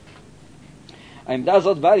הנפשי. העמדה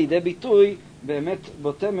הזאת באה לידי ביטוי באמת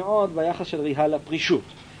בוטה מאוד ביחס של ריהל לפרישות.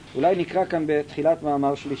 אולי נקרא כאן בתחילת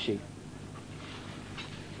מאמר שלישי.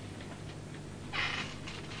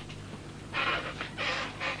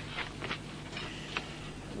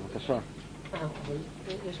 בבקשה. אבל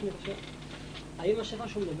יש לי חושב, האם השפע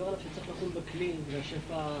שהוא מדבר עליו שצריך לחול בכלי,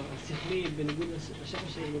 והשפע השכלי בניגוד לשפע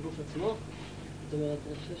של הגוף עצמו? זאת אומרת,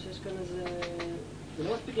 אני חושב שיש כאן איזה... זה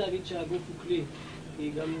לא מספיק להגיד שהגוף הוא כלי,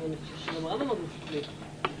 כי גם אני חושב שגם הרמב"ם הגוף הוא כלי.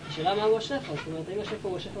 השאלה מהו השפע, זאת אומרת, האם השפע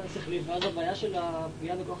הוא השפע השכלי, ואז הבעיה של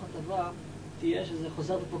הפגיעה בכוח הטבע תהיה שזה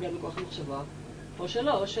חוזר ופוגע בכוח המחשבה, או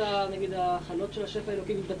שלא, או שנגיד ההכנות של השפע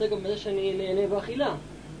האלוקי מתבטא גם בזה שאני נהנה באכילה.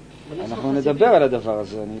 אנחנו נדבר על הדבר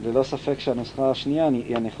הזה, אני ללא ספק שהנוסחה השנייה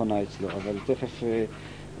היא הנכונה אצלו, אבל תכף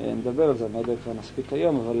נדבר על זה, אני לא יודע כבר נספיק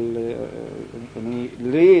היום, אבל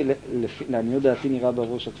לעניות דעתי נראה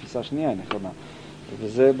ברור שהתפיסה השנייה היא נכונה,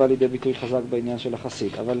 וזה בא לידי ביטוי חזק בעניין של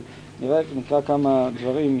החסיד, אבל נקרא כמה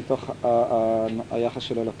דברים מתוך היחס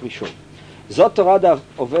שלו לפרישות. זאת תורת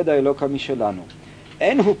עובד האלוקה משלנו,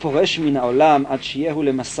 אין הוא פורש מן העולם עד שיהיה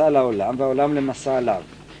למסע לעולם והעולם למסע עליו,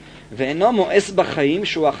 ואינו מואס בחיים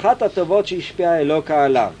שהוא אחת הטובות שהשפיע האלוקה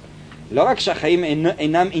עליו. לא רק שהחיים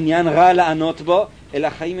אינם עניין רע לענות בו, אלא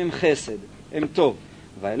החיים הם חסד, הם טוב.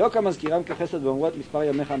 והאלוקה מזכירם כחסד ואומרות מספר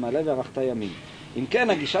ימיך מלא וערכת ימים. אם כן,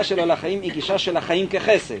 הגישה שלו לחיים היא גישה של החיים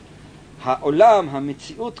כחסד. העולם,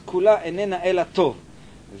 המציאות כולה איננה אלא טוב.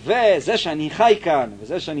 וזה שאני חי כאן,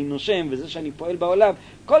 וזה שאני נושם, וזה שאני פועל בעולם,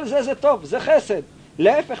 כל זה זה טוב, זה חסד.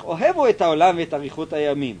 להפך, אוהבו את העולם ואת אריכות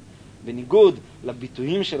הימים. בניגוד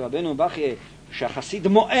לביטויים של רבנו בחיי, שהחסיד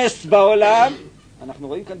מואס בעולם, אנחנו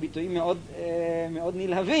רואים כאן ביטויים מאוד, מאוד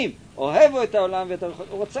נלהבים. אוהבו את העולם ואת אריכות,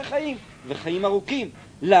 הוא רוצה חיים, וחיים ארוכים.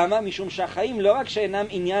 למה? משום שהחיים לא רק שאינם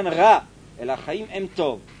עניין רע, אלא החיים הם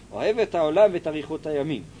טוב. אוהב את העולם ואת אריכות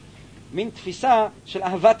הימים. מין תפיסה של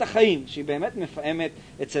אהבת החיים, שהיא באמת מפעמת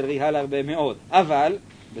אצל ריהל הרבה מאוד. אבל,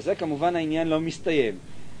 בזה כמובן העניין לא מסתיים.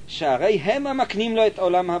 שהרי הם המקנים לו את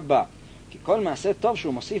העולם הבא. כי כל מעשה טוב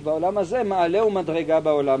שהוא מוסיף בעולם הזה, מעלה ומדרגה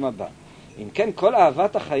בעולם הבא. אם כן, כל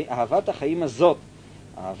אהבת החיים הזאת,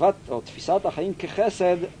 אהבת או תפיסת החיים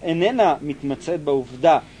כחסד, איננה מתמצאת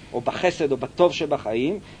בעובדה, או בחסד או בטוב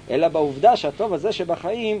שבחיים, אלא בעובדה שהטוב הזה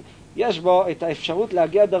שבחיים, יש בו את האפשרות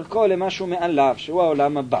להגיע דרכו למשהו מעליו, שהוא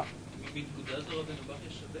העולם הבא. מנקודת רבנו בחיי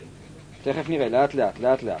שווה? תכף נראה, לאט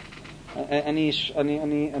לאט.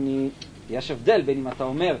 יש הבדל בין אם אתה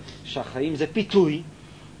אומר שהחיים זה פיתוי,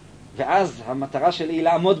 ואז המטרה שלי היא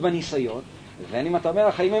לעמוד בניסיון, ובין אם אתה אומר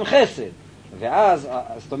החיים הם חסד, ואז,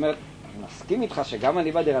 זאת אומרת, אני מסכים איתך שגם על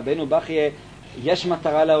ליבא דרבנו בחיי יש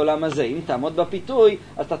מטרה לעולם הזה. אם תעמוד בפיתוי,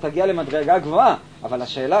 אז אתה תגיע למדרגה גבוהה, אבל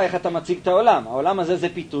השאלה איך אתה מציג את העולם. העולם הזה זה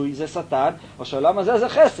פיתוי, זה שטן, או שהעולם הזה זה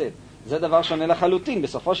חסד. זה דבר שונה לחלוטין.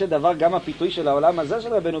 בסופו של דבר גם הפיתוי של העולם הזה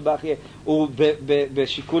של רבנו בחיי הוא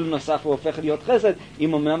בשיקול נוסף, הוא הופך להיות חסד,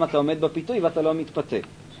 אם אמנם אתה עומד בפיתוי ואתה לא מתפתה.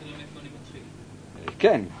 השאלה מאיפה אני מתחיל.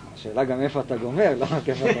 כן, השאלה גם איפה אתה גומר, לא רק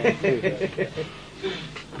איפה אתה מתחיל.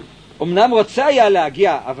 אמנם רוצה היה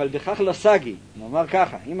להגיע, אבל בכך לא סגי. נאמר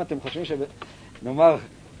ככה, אם אתם חושבים נאמר,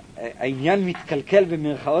 העניין מתקלקל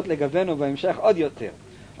במרכאות לגבינו בהמשך עוד יותר.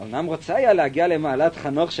 אמנם רוצה היה להגיע למעלת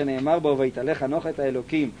חנוך שנאמר בו, ויתעלה חנוך את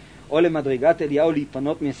האלוקים, או למדרגת אליהו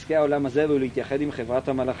להיפנות מעסקי העולם הזה ולהתייחד עם חברת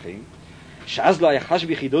המלאכים, שאז לא היה חש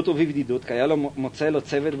ביחידות ובבדידות, כי היה לו מוצא לו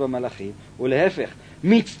צוות במלאכים, ולהפך,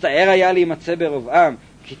 מצטער היה להימצא ברובעם,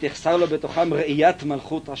 כי תחסר לו בתוכם ראיית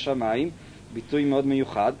מלכות השמיים, ביטוי מאוד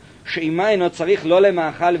מיוחד, שעימה אינו צריך לא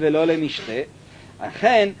למאכל ולא למשתה,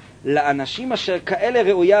 אכן, לאנשים אשר כאלה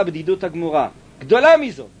ראויה הבדידות הגמורה. גדולה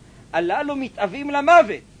מזאת, הללו מתאבים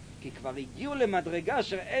למוות, כי כבר הגיעו למדרגה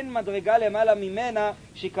אשר אין מדרגה למעלה ממנה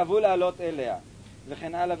שיקוו לעלות אליה.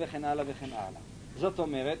 וכן הלאה וכן הלאה וכן הלאה. זאת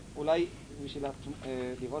אומרת, אולי בשביל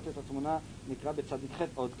לראות את התמונה נקרא בצדיק ח'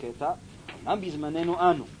 עוד קטע. אמנם בזמננו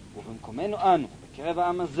אנו, ובמקומנו אנו, בקרב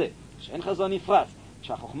העם הזה, שאין חזון נפרץ,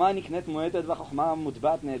 כשהחוכמה נקנית מועטת והחוכמה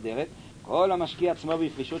מוטבעת נהדרת, כל המשקיע עצמו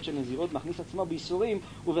בפרישות של נזירות מכניס עצמו בייסורים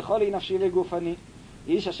ובכל אי נפשי וגופני.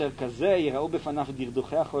 איש אשר כזה יראו בפניו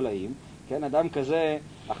דרדוכי החולאים, כן, אדם כזה,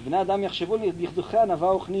 אך בני אדם יחשבו לדרדוכי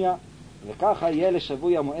ענווה וכניעה, וככה יהיה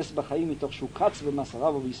לשבוי המואס בחיים מתוך שהוא קץ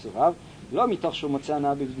במסריו ובייסוריו, לא מתוך שהוא מוצא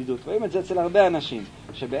הנאה בבדידות. רואים את זה אצל הרבה אנשים,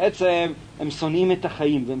 שבעצם הם שונאים את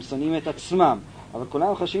החיים והם שונאים את עצמם, אבל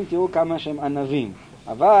כולם חושבים, תראו כמה שהם ענבים,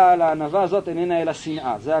 אבל הענווה הזאת איננה אלא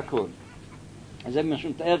שנאה, זה הכל. זה מה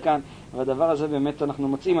שמתאר כאן, והדבר הזה באמת אנחנו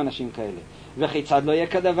מוצאים אנשים כאלה. וכיצד לא יהיה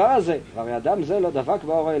כדבר הזה? והרי אדם זה לא דבק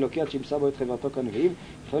באור האלוקי עד שימצא בו את חברתו כנביאים,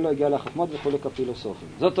 אפילו לא הגיע לחוכמות וכולי כפילוסופים.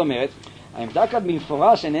 זאת אומרת, העמדה כאן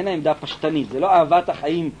במפורש איננה עמדה פשטנית, זה לא אהבת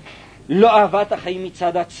החיים, לא אהבת החיים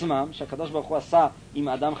מצד עצמם, שהקדוש ברוך הוא עשה עם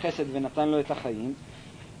האדם חסד ונתן לו את החיים.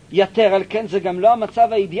 יתר על כן, זה גם לא המצב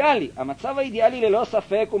האידיאלי. המצב האידיאלי ללא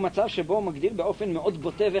ספק הוא מצב שבו הוא מגדיר באופן מאוד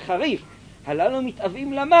בוטה וחריף. הללו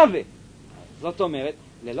מתאבים למוות. זאת אומרת,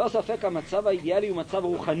 ללא ספק המצב האידיאלי הוא מצב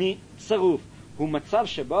רוחני צרוף. הוא מצב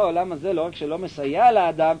שבו העולם הזה לא רק שלא מסייע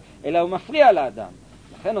לאדם, אלא הוא מפריע לאדם.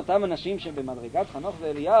 לכן אותם אנשים שבמדרגת חנוך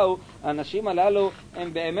ואליהו, האנשים הללו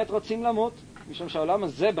הם באמת רוצים למות, משום שהעולם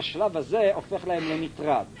הזה בשלב הזה הופך להם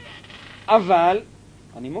למטרד. אבל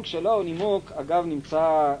הנימוק שלו הוא נימוק, אגב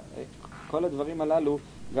נמצא, כל הדברים הללו,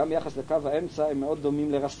 גם ביחס לקו האמצע, הם מאוד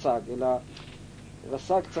דומים לרס"ג, אלא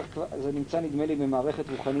רס"ג זה נמצא נדמה לי במערכת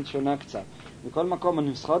רוחנית שונה קצת. בכל מקום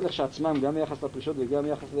הנוסחאות לכשעצמם, גם ביחס לפרישות וגם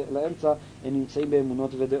ביחס לאמצע, הם נמצאים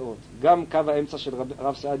באמונות ודעות. גם קו האמצע של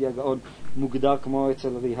רב סעדיה הגאון מוגדר כמו אצל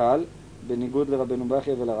ריהל, בניגוד לרבנו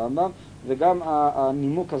בחיי ולרמבם, וגם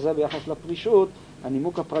הנימוק הזה ביחס לפרישות,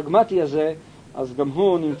 הנימוק הפרגמטי הזה, אז גם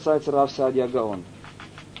הוא נמצא אצל רב סעדיה הגאון.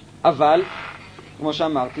 אבל, כמו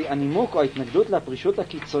שאמרתי, הנימוק או ההתנגדות לפרישות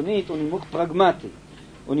הקיצונית הוא נימוק פרגמטי,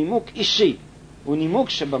 הוא נימוק אישי, הוא נימוק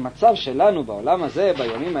שבמצב שלנו בעולם הזה,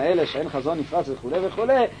 בימים האלה שאין חזון נפרץ וכו' וכו',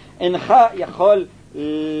 אינך יכול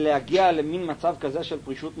להגיע למין מצב כזה של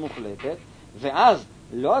פרישות מוחלטת, ואז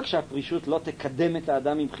לא רק שהפרישות לא תקדם את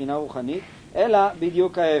האדם מבחינה רוחנית, אלא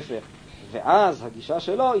בדיוק ההפך. ואז הגישה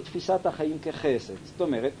שלו היא תפיסת החיים כחסד. זאת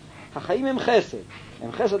אומרת, החיים הם חסד.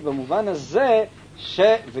 הם חסד במובן הזה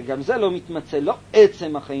וגם זה לא מתמצא, לא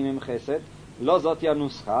עצם החיים הם חסד, לא זאת היא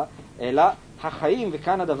הנוסחה, אלא החיים,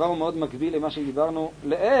 וכאן הדבר הוא מאוד מקביל למה שדיברנו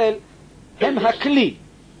לעיל, הם הכלי.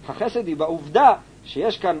 החסד היא בעובדה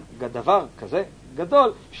שיש כאן דבר כזה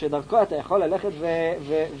גדול, שדרכו אתה יכול ללכת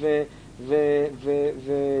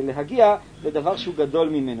ולהגיע לדבר שהוא גדול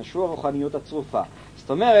ממנו, שהוא הרוחניות הצרופה.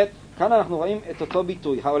 זאת אומרת, כאן אנחנו רואים את אותו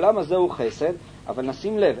ביטוי. העולם הזה הוא חסד, אבל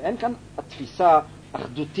נשים לב, אין כאן התפיסה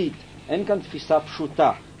אחדותית, אין כאן תפיסה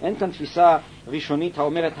פשוטה, אין כאן תפיסה ראשונית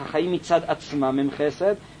האומרת החיים מצד עצמם הם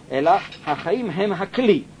חסד, אלא החיים הם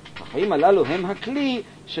הכלי. החיים הללו הם הכלי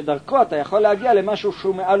שדרכו אתה יכול להגיע למשהו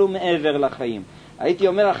שהוא מעל ומעבר לחיים. הייתי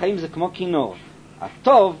אומר החיים זה כמו כינור.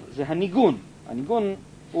 הטוב זה הניגון. הניגון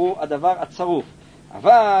הוא הדבר הצרוף.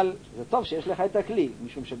 אבל זה טוב שיש לך את הכלי,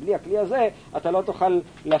 משום שבלי הכלי הזה אתה לא תוכל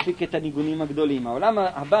להפיק את הניגונים הגדולים. העולם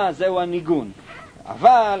הבא זהו הניגון.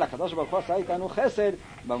 אבל הקדוש ברוך הוא עשה איתנו חסד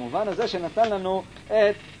במובן הזה שנתן לנו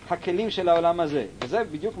את הכלים של העולם הזה. וזה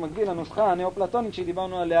בדיוק מקביל לנוסחה הנאופלטונית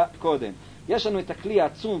שדיברנו עליה קודם. יש לנו את הכלי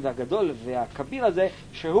העצום והגדול והכביר הזה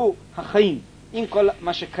שהוא החיים, עם כל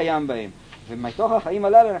מה שקיים בהם. ומתוך החיים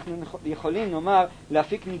הללו אנחנו יכולים, נאמר,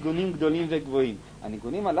 להפיק ניגונים גדולים וגבוהים.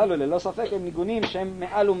 הניגונים הללו ללא ספק הם ניגונים שהם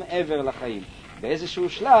מעל ומעבר לחיים. באיזשהו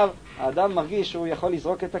שלב האדם מרגיש שהוא יכול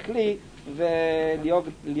לזרוק את הכלי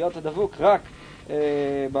ולהיות הדבוק רק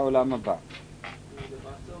בעולם הבא. זה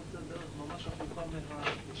בעצם קצת דרך ממש הפוכה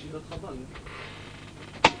מהישיבת חב"ד.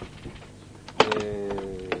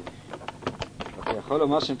 אתה יכול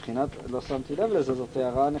לומר שמבחינת, לא שמתי לב לזה, זאת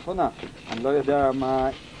הערה נכונה. אני לא יודע מה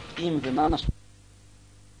אם ומה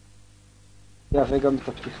יהווה גם את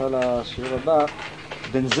הפתיחה לשיעור הבא,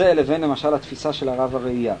 בין זה לבין למשל התפיסה של הרב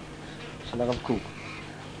הראייה, של הרב קוק.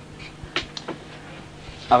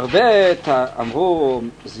 הרבה אמרו,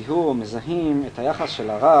 זיהו, מזהים את היחס של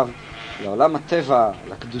הרב לעולם הטבע,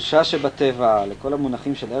 לקדושה שבטבע, לכל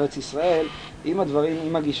המונחים של ארץ ישראל, עם הדברים,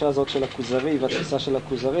 עם הגישה הזאת של הכוזרי והתפיסה של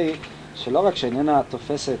הכוזרי, שלא רק שאיננה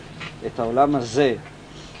תופסת את העולם הזה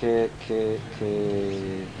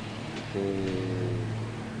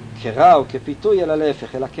כרע או כפיתוי, אלא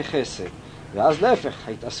להפך, אלא כחסד. ואז להפך,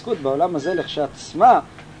 ההתעסקות בעולם הזה לכשעצמה,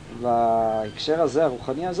 וההקשר הזה,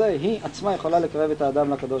 הרוחני הזה, היא עצמה יכולה לקרב את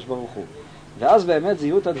האדם לקדוש ברוך הוא. ואז באמת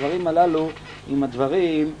זיהו את הדברים הללו עם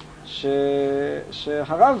הדברים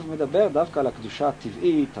שהרב מדבר דווקא על הקדושה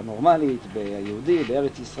הטבעית, הנורמלית, ביהודי,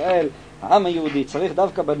 בארץ ישראל. העם היהודי צריך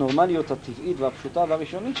דווקא בנורמליות הטבעית והפשוטה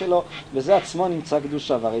והראשונית שלו, וזה עצמו נמצא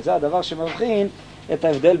קדושה. והרי זה הדבר שמבחין את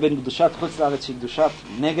ההבדל בין קדושת חוץ לארץ שהיא קדושת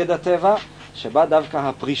נגד הטבע, שבה דווקא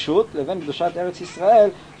הפרישות, לבין קדושת ארץ ישראל,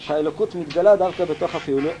 שהאלוקות מתגלה דווקא בתוך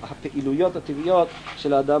הפעילויות הטבעיות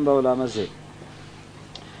של האדם בעולם הזה.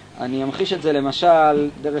 אני אמחיש את זה למשל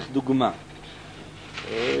דרך דוגמה.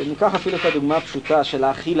 ניקח אפילו את הדוגמה הפשוטה של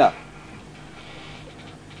האכילה.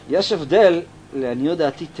 יש הבדל, לעניות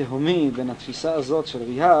דעתי תהומי, בין התפיסה הזאת של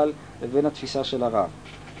ריהל לבין התפיסה של הרב.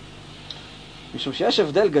 משום שיש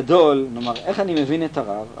הבדל גדול, נאמר, איך אני מבין את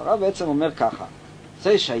הרב? הרב בעצם אומר ככה,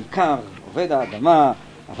 זה שהעיקר עובד האדמה,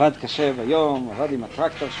 עבד קשה ביום, עבד עם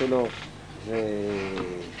הטרקטור שלו,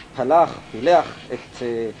 פילח את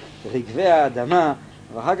רגבי האדמה,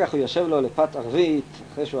 ואחר כך הוא יושב לו לפת ערבית,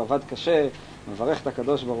 אחרי שהוא עבד קשה, מברך את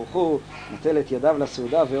הקדוש ברוך הוא, נוטל את ידיו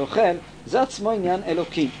לסעודה ואוכל, זה עצמו עניין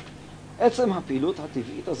אלוקי. עצם הפעילות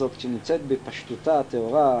הטבעית הזאת, שנמצאת בפשטותה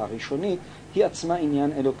התאורה הראשונית, היא עצמה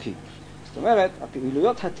עניין אלוקי. זאת אומרת,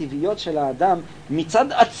 הפעילויות הטבעיות של האדם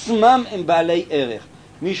מצד עצמם הם בעלי ערך,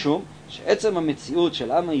 משום שעצם המציאות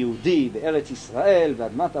של העם היהודי בארץ ישראל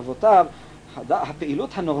ואדמת אבותיו, הפעילות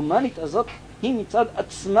הנורמלית הזאת היא מצד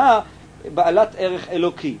עצמה בעלת ערך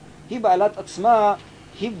אלוקי. היא בעלת עצמה,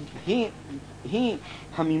 היא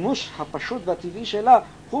המימוש הפשוט והטבעי שלה,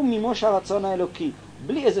 הוא מימוש הרצון האלוקי,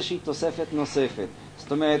 בלי איזושהי תוספת נוספת.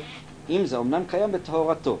 זאת אומרת, אם זה אומנם קיים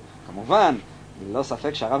בטהורתו, כמובן, ללא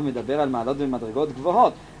ספק שהרב מדבר על מעלות ומדרגות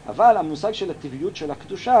גבוהות, אבל המושג של הטבעיות של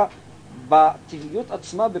הקדושה, בטבעיות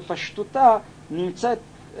עצמה, בפשטותה, נמצאת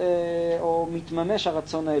או מתממש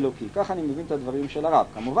הרצון האלוקי. ככה אני מבין את הדברים של הרב.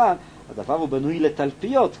 כמובן, הדבר הוא בנוי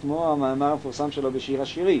לתלפיות, כמו המאמר המפורסם שלו בשיר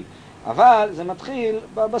השירים. אבל זה מתחיל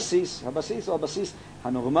בבסיס. הבסיס הוא הבסיס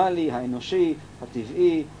הנורמלי, האנושי,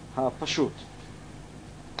 הטבעי, הפשוט.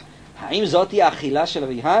 האם זאת היא האכילה של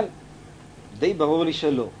ריהל? די ברור לי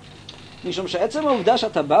שלא. משום שעצם העובדה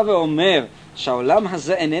שאתה בא ואומר שהעולם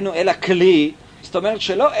הזה איננו אלא כלי, זאת אומרת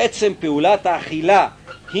שלא עצם פעולת האכילה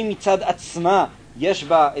היא מצד עצמה, יש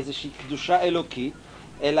בה איזושהי קדושה אלוקית,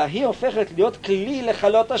 אלא היא הופכת להיות כלי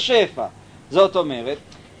לחלות השפע. זאת אומרת,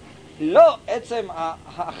 לא עצם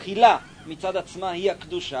האכילה מצד עצמה היא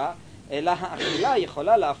הקדושה, אלא האכילה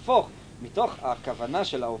יכולה להפוך, מתוך הכוונה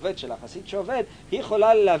של העובד, של החסיד שעובד, היא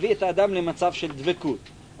יכולה להביא את האדם למצב של דבקות.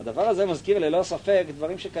 הדבר הזה מזכיר ללא ספק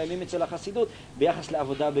דברים שקיימים אצל החסידות ביחס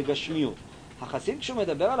לעבודה בגשמיות. החסיד כשהוא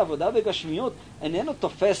מדבר על עבודה בגשמיות איננו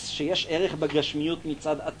תופס שיש ערך בגשמיות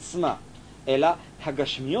מצד עצמה, אלא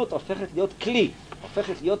הגשמיות הופכת להיות כלי,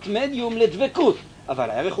 הופכת להיות מדיום לדבקות, אבל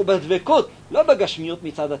הערך הוא בדבקות, לא בגשמיות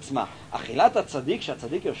מצד עצמה. אכילת הצדיק,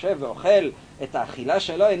 שהצדיק יושב ואוכל את האכילה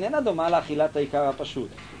שלו, איננה דומה לאכילת העיקר הפשוט,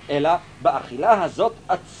 אלא באכילה הזאת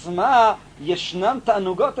עצמה ישנם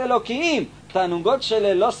תענוגות אלוקיים, תענוגות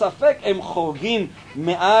שללא ספק הם חורגים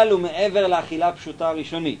מעל ומעבר לאכילה הפשוטה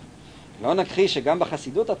הראשונית. לא נכחיש שגם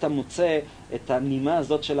בחסידות אתה מוצא את הנימה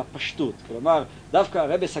הזאת של הפשטות. כלומר, דווקא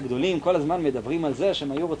הרבס הגדולים כל הזמן מדברים על זה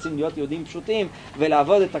שהם היו רוצים להיות יהודים פשוטים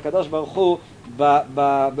ולעבוד את הקדוש ברוך הוא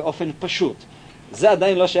באופן פשוט. זה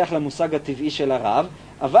עדיין לא שייך למושג הטבעי של הרב,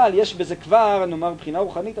 אבל יש בזה כבר, נאמר, מבחינה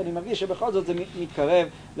רוחנית, אני מרגיש שבכל זאת זה מתקרב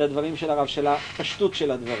לדברים של הרב, של הפשטות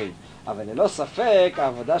של הדברים. אבל ללא ספק,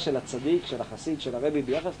 העבודה של הצדיק, של החסיד, של הרבי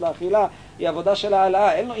ביחס לאכילה, היא עבודה של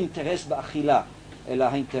העלאה. אין לו אינטרס באכילה, אלא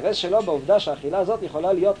האינטרס שלו בעובדה שהאכילה הזאת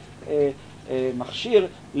יכולה להיות מכשיר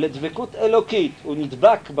לדבקות אלוקית. הוא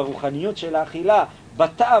נדבק ברוחניות של האכילה,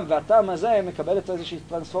 בטעם, והטעם הזה מקבל את איזושהי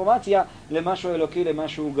טרנספורמציה למשהו אלוקי,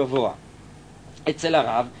 למשהו גבוה. אצל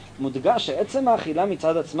הרב מודגש שעצם האכילה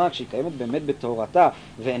מצד עצמה, כשהיא קיימת באמת בתאורתה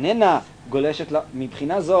ואיננה גולשת לה,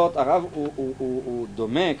 מבחינה זאת הרב הוא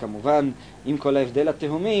דומה כמובן עם כל ההבדל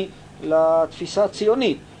התהומי לתפיסה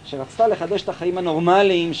הציונית שרצתה לחדש את החיים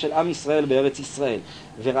הנורמליים של עם ישראל בארץ ישראל,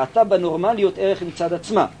 וראתה בנורמליות ערך מצד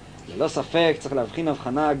עצמה. ללא ספק צריך להבחין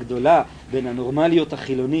הבחנה גדולה בין הנורמליות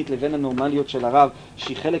החילונית לבין הנורמליות של הרב,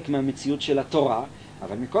 שהיא חלק מהמציאות של התורה,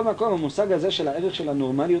 אבל מכל מקום המושג הזה של הערך של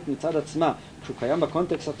הנורמליות מצד עצמה, כשהוא קיים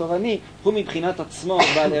בקונטקסט התורני, הוא מבחינת עצמו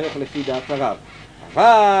בעל ערך לפי דעת הרב.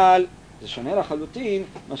 אבל זה שונה לחלוטין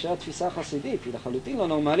מאשר התפיסה החסידית, היא לחלוטין לא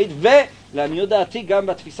נורמלית, ולעניות דעתי גם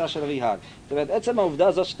בתפיסה של ריהל. זאת אומרת, עצם העובדה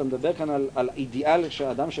הזאת שאתה מדבר כאן על אידיאל של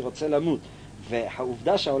אדם שרוצה למות,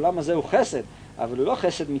 והעובדה שהעולם הזה הוא חסד, אבל הוא לא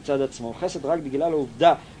חסד מצד עצמו, הוא חסד רק בגלל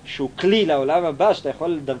העובדה שהוא כלי לעולם הבא, שאתה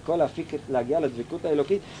יכול דרכו להגיע לדבקות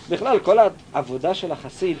האלוקית. בכלל, כל העבודה של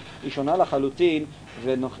החסיד היא שונה לחלוטין,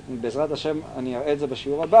 ובעזרת השם אני אראה את זה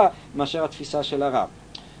בשיעור הבא, מאשר התפיסה של הרב.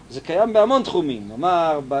 זה קיים בהמון תחומים,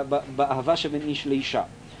 נאמר באהבה שבין איש לאישה.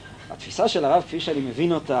 התפיסה של הרב, כפי שאני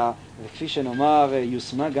מבין אותה, וכפי שנאמר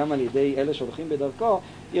יושמה גם על ידי אלה שהולכים בדרכו,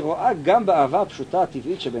 היא רואה גם באהבה הפשוטה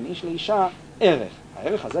הטבעית שבין איש לאישה ערך.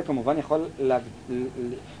 הערך הזה כמובן יכול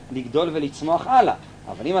לגדול ולצמוח הלאה,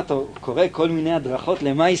 אבל אם אתה קורא כל מיני הדרכות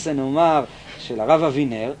למייסה נאמר של הרב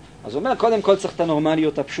אבינר, אז הוא אומר קודם כל צריך את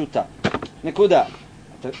הנורמליות הפשוטה. נקודה.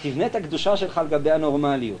 תבנה את הקדושה שלך לגבי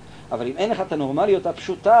הנורמליות, אבל אם אין לך את הנורמליות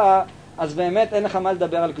הפשוטה, אז באמת אין לך מה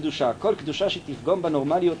לדבר על קדושה. כל קדושה שתפגום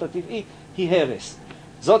בנורמליות הטבעית היא הרס.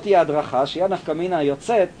 זאת היא ההדרכה שהיא הנפקא מינה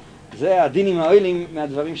היוצאת, זה הדינים האוילים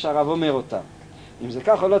מהדברים שהרב אומר אותם. אם זה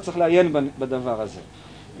כך או לא צריך לעיין בדבר הזה.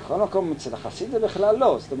 בכל מקום אצל החסיד זה בכלל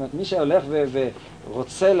לא. זאת אומרת, מי שהולך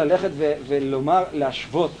ורוצה ללכת ולומר,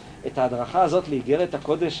 להשוות את ההדרכה הזאת לאיגרת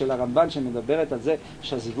הקודש של הרמב"ן שמדברת על זה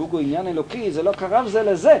שהזיווג הוא עניין אלוקי, זה לא קרב זה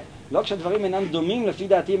לזה. לא כשהדברים אינם דומים, לפי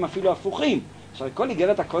דעתי הם אפילו הפוכים. עכשיו, כל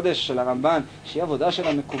איגרת הקודש של הרמב"ן, שהיא עבודה של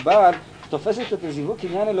המקובל, תופסת את הזיווג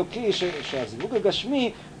עניין אלוקי, שהזיווג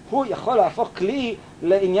הגשמי הוא יכול להפוך כלי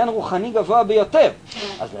לעניין רוחני גבוה ביותר.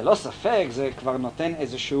 אז ללא ספק זה כבר נותן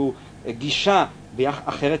איזושהי גישה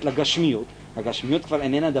אחרת לגשמיות. הגשמיות כבר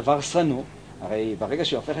איננה דבר שנוא, הרי ברגע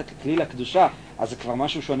שהיא הופכת כלי לקדושה, אז זה כבר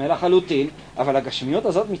משהו שונה לחלוטין, אבל הגשמיות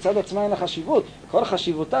הזאת מצד עצמה אין לה חשיבות. כל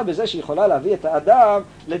חשיבותה בזה שהיא יכולה להביא את האדם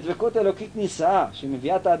לדבקות אלוקית נישאה, שהיא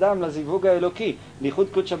מביאה את האדם לזיווג האלוקי, ליחוד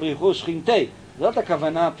קודשא בריחו שכינתי. זאת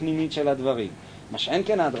הכוונה הפנימית של הדברים. מה שאין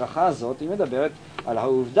כן ההדרכה הזאת, היא מדברת על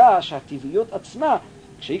העובדה שהטבעיות עצמה,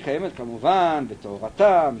 כשהיא קיימת כמובן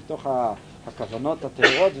בתאורתה, מתוך הכוונות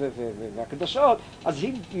הטהורות והקדושות, אז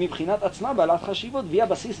היא מבחינת עצמה בעלת חשיבות, והיא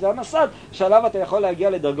הבסיס והמסד שעליו אתה יכול להגיע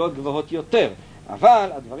לדרגות גבוהות יותר. אבל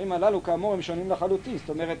הדברים הללו כאמור הם שונים לחלוטין. זאת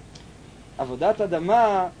אומרת, עבודת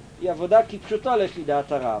אדמה היא עבודה כפשוטו לפי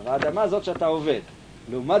דעת הרב, האדמה הזאת שאתה עובד.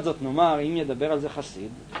 לעומת זאת נאמר, אם ידבר על זה חסיד,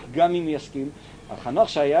 גם אם יסכים, החנוך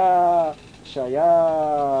שהיה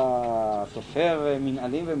תופר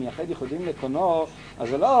מנהלים ומייחד ייחודים לקונו, אז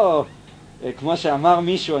זה לא כמו שאמר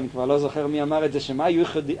מישהו, אני כבר לא זוכר מי אמר את זה, שמה היו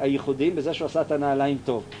הייחודים בזה שהוא עשה את הנעליים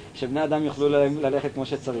טוב, שבני אדם יוכלו ללכת כמו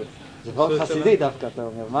שצריך. זה כבר חסידי דווקא, אתה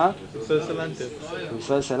אומר, מה? ישראל סלנטר.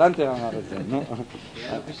 ישראל סלנטר אמר את זה, נו.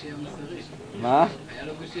 היה לו קשייה מוסרית. מה? היה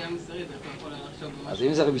לו קשייה מוסרית, איך הוא יכול לחשוב במשהו? אז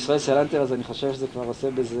אם זה ישראל סלנטר, אז אני חושב שזה כבר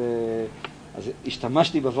עושה בזה... אז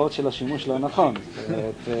השתמשתי בוורד של השימוש לא נכון.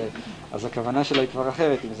 אז הכוונה שלו היא כבר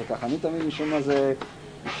אחרת, אם זה ככה. אני תמיד משום מה זה...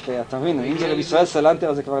 אתה מבין, אם זה ישראל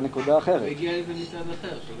סלנטר, זה כבר נקודה אחרת. הוא הגיע לזה מצד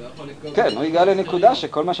אחר, שהוא לא יכול לקרוא... כן, הוא הגיע לנקודה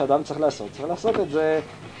שכל מה שאדם צריך לעשות את זה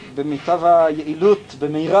במיטב היעילות,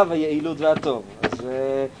 במירב היעילות והטוב. אז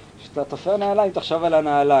כשאתה תופר נעליים, תחשוב על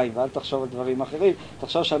הנעליים, ואל תחשוב על דברים אחרים,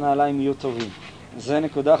 תחשוב שהנעליים יהיו טובים. זה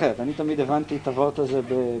נקודה אחרת. אני תמיד הבנתי את הוורט הזה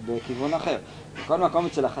בכיוון אחר. בכל מקום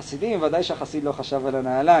אצל החסידים, ודאי שהחסיד לא חשב על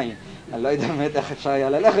הנעליים. אני לא יודע באמת איך אפשר היה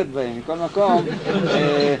ללכת בהם. מכל מקום,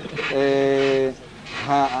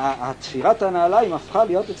 התפירת הנעליים הפכה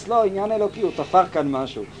להיות אצלו עניין אלוקי, הוא תפר כאן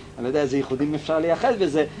משהו. אני לא יודע איזה ייחודים אפשר לייחד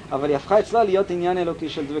בזה, אבל היא הפכה אצלו להיות עניין אלוקי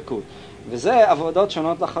של דבקות. וזה עבודות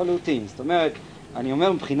שונות לחלוטין. זאת אומרת, אני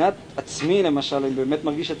אומר מבחינת עצמי למשל, אני באמת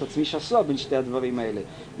מרגיש את עצמי שסוע בין שתי הדברים האלה.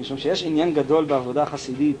 משום שיש עניין גדול בעבודה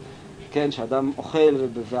חסידית, כן, שאדם אוכל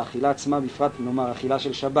והאכילה עצמה בפרט, נאמר, אכילה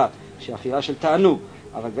של שבת, שהיא אכילה של תענוג,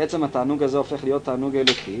 אבל בעצם התענוג הזה הופך להיות תענוג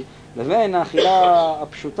אלוקי, לבין האכילה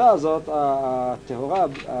הפשוטה הזאת, הטהורה,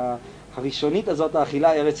 הראשונית הזאת,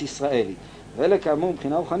 האכילה ארץ ישראלית. ואלה כאמור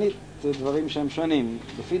מבחינה רוחנית דברים שהם שונים.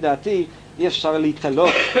 לפי דעתי אי אפשר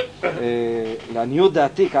להתעלות, לעניות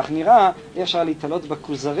דעתי, כך נראה, אי אפשר להתעלות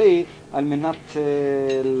בכוזרי על מנת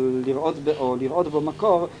לראות בו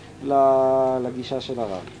מקור לגישה של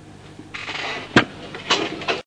הרב.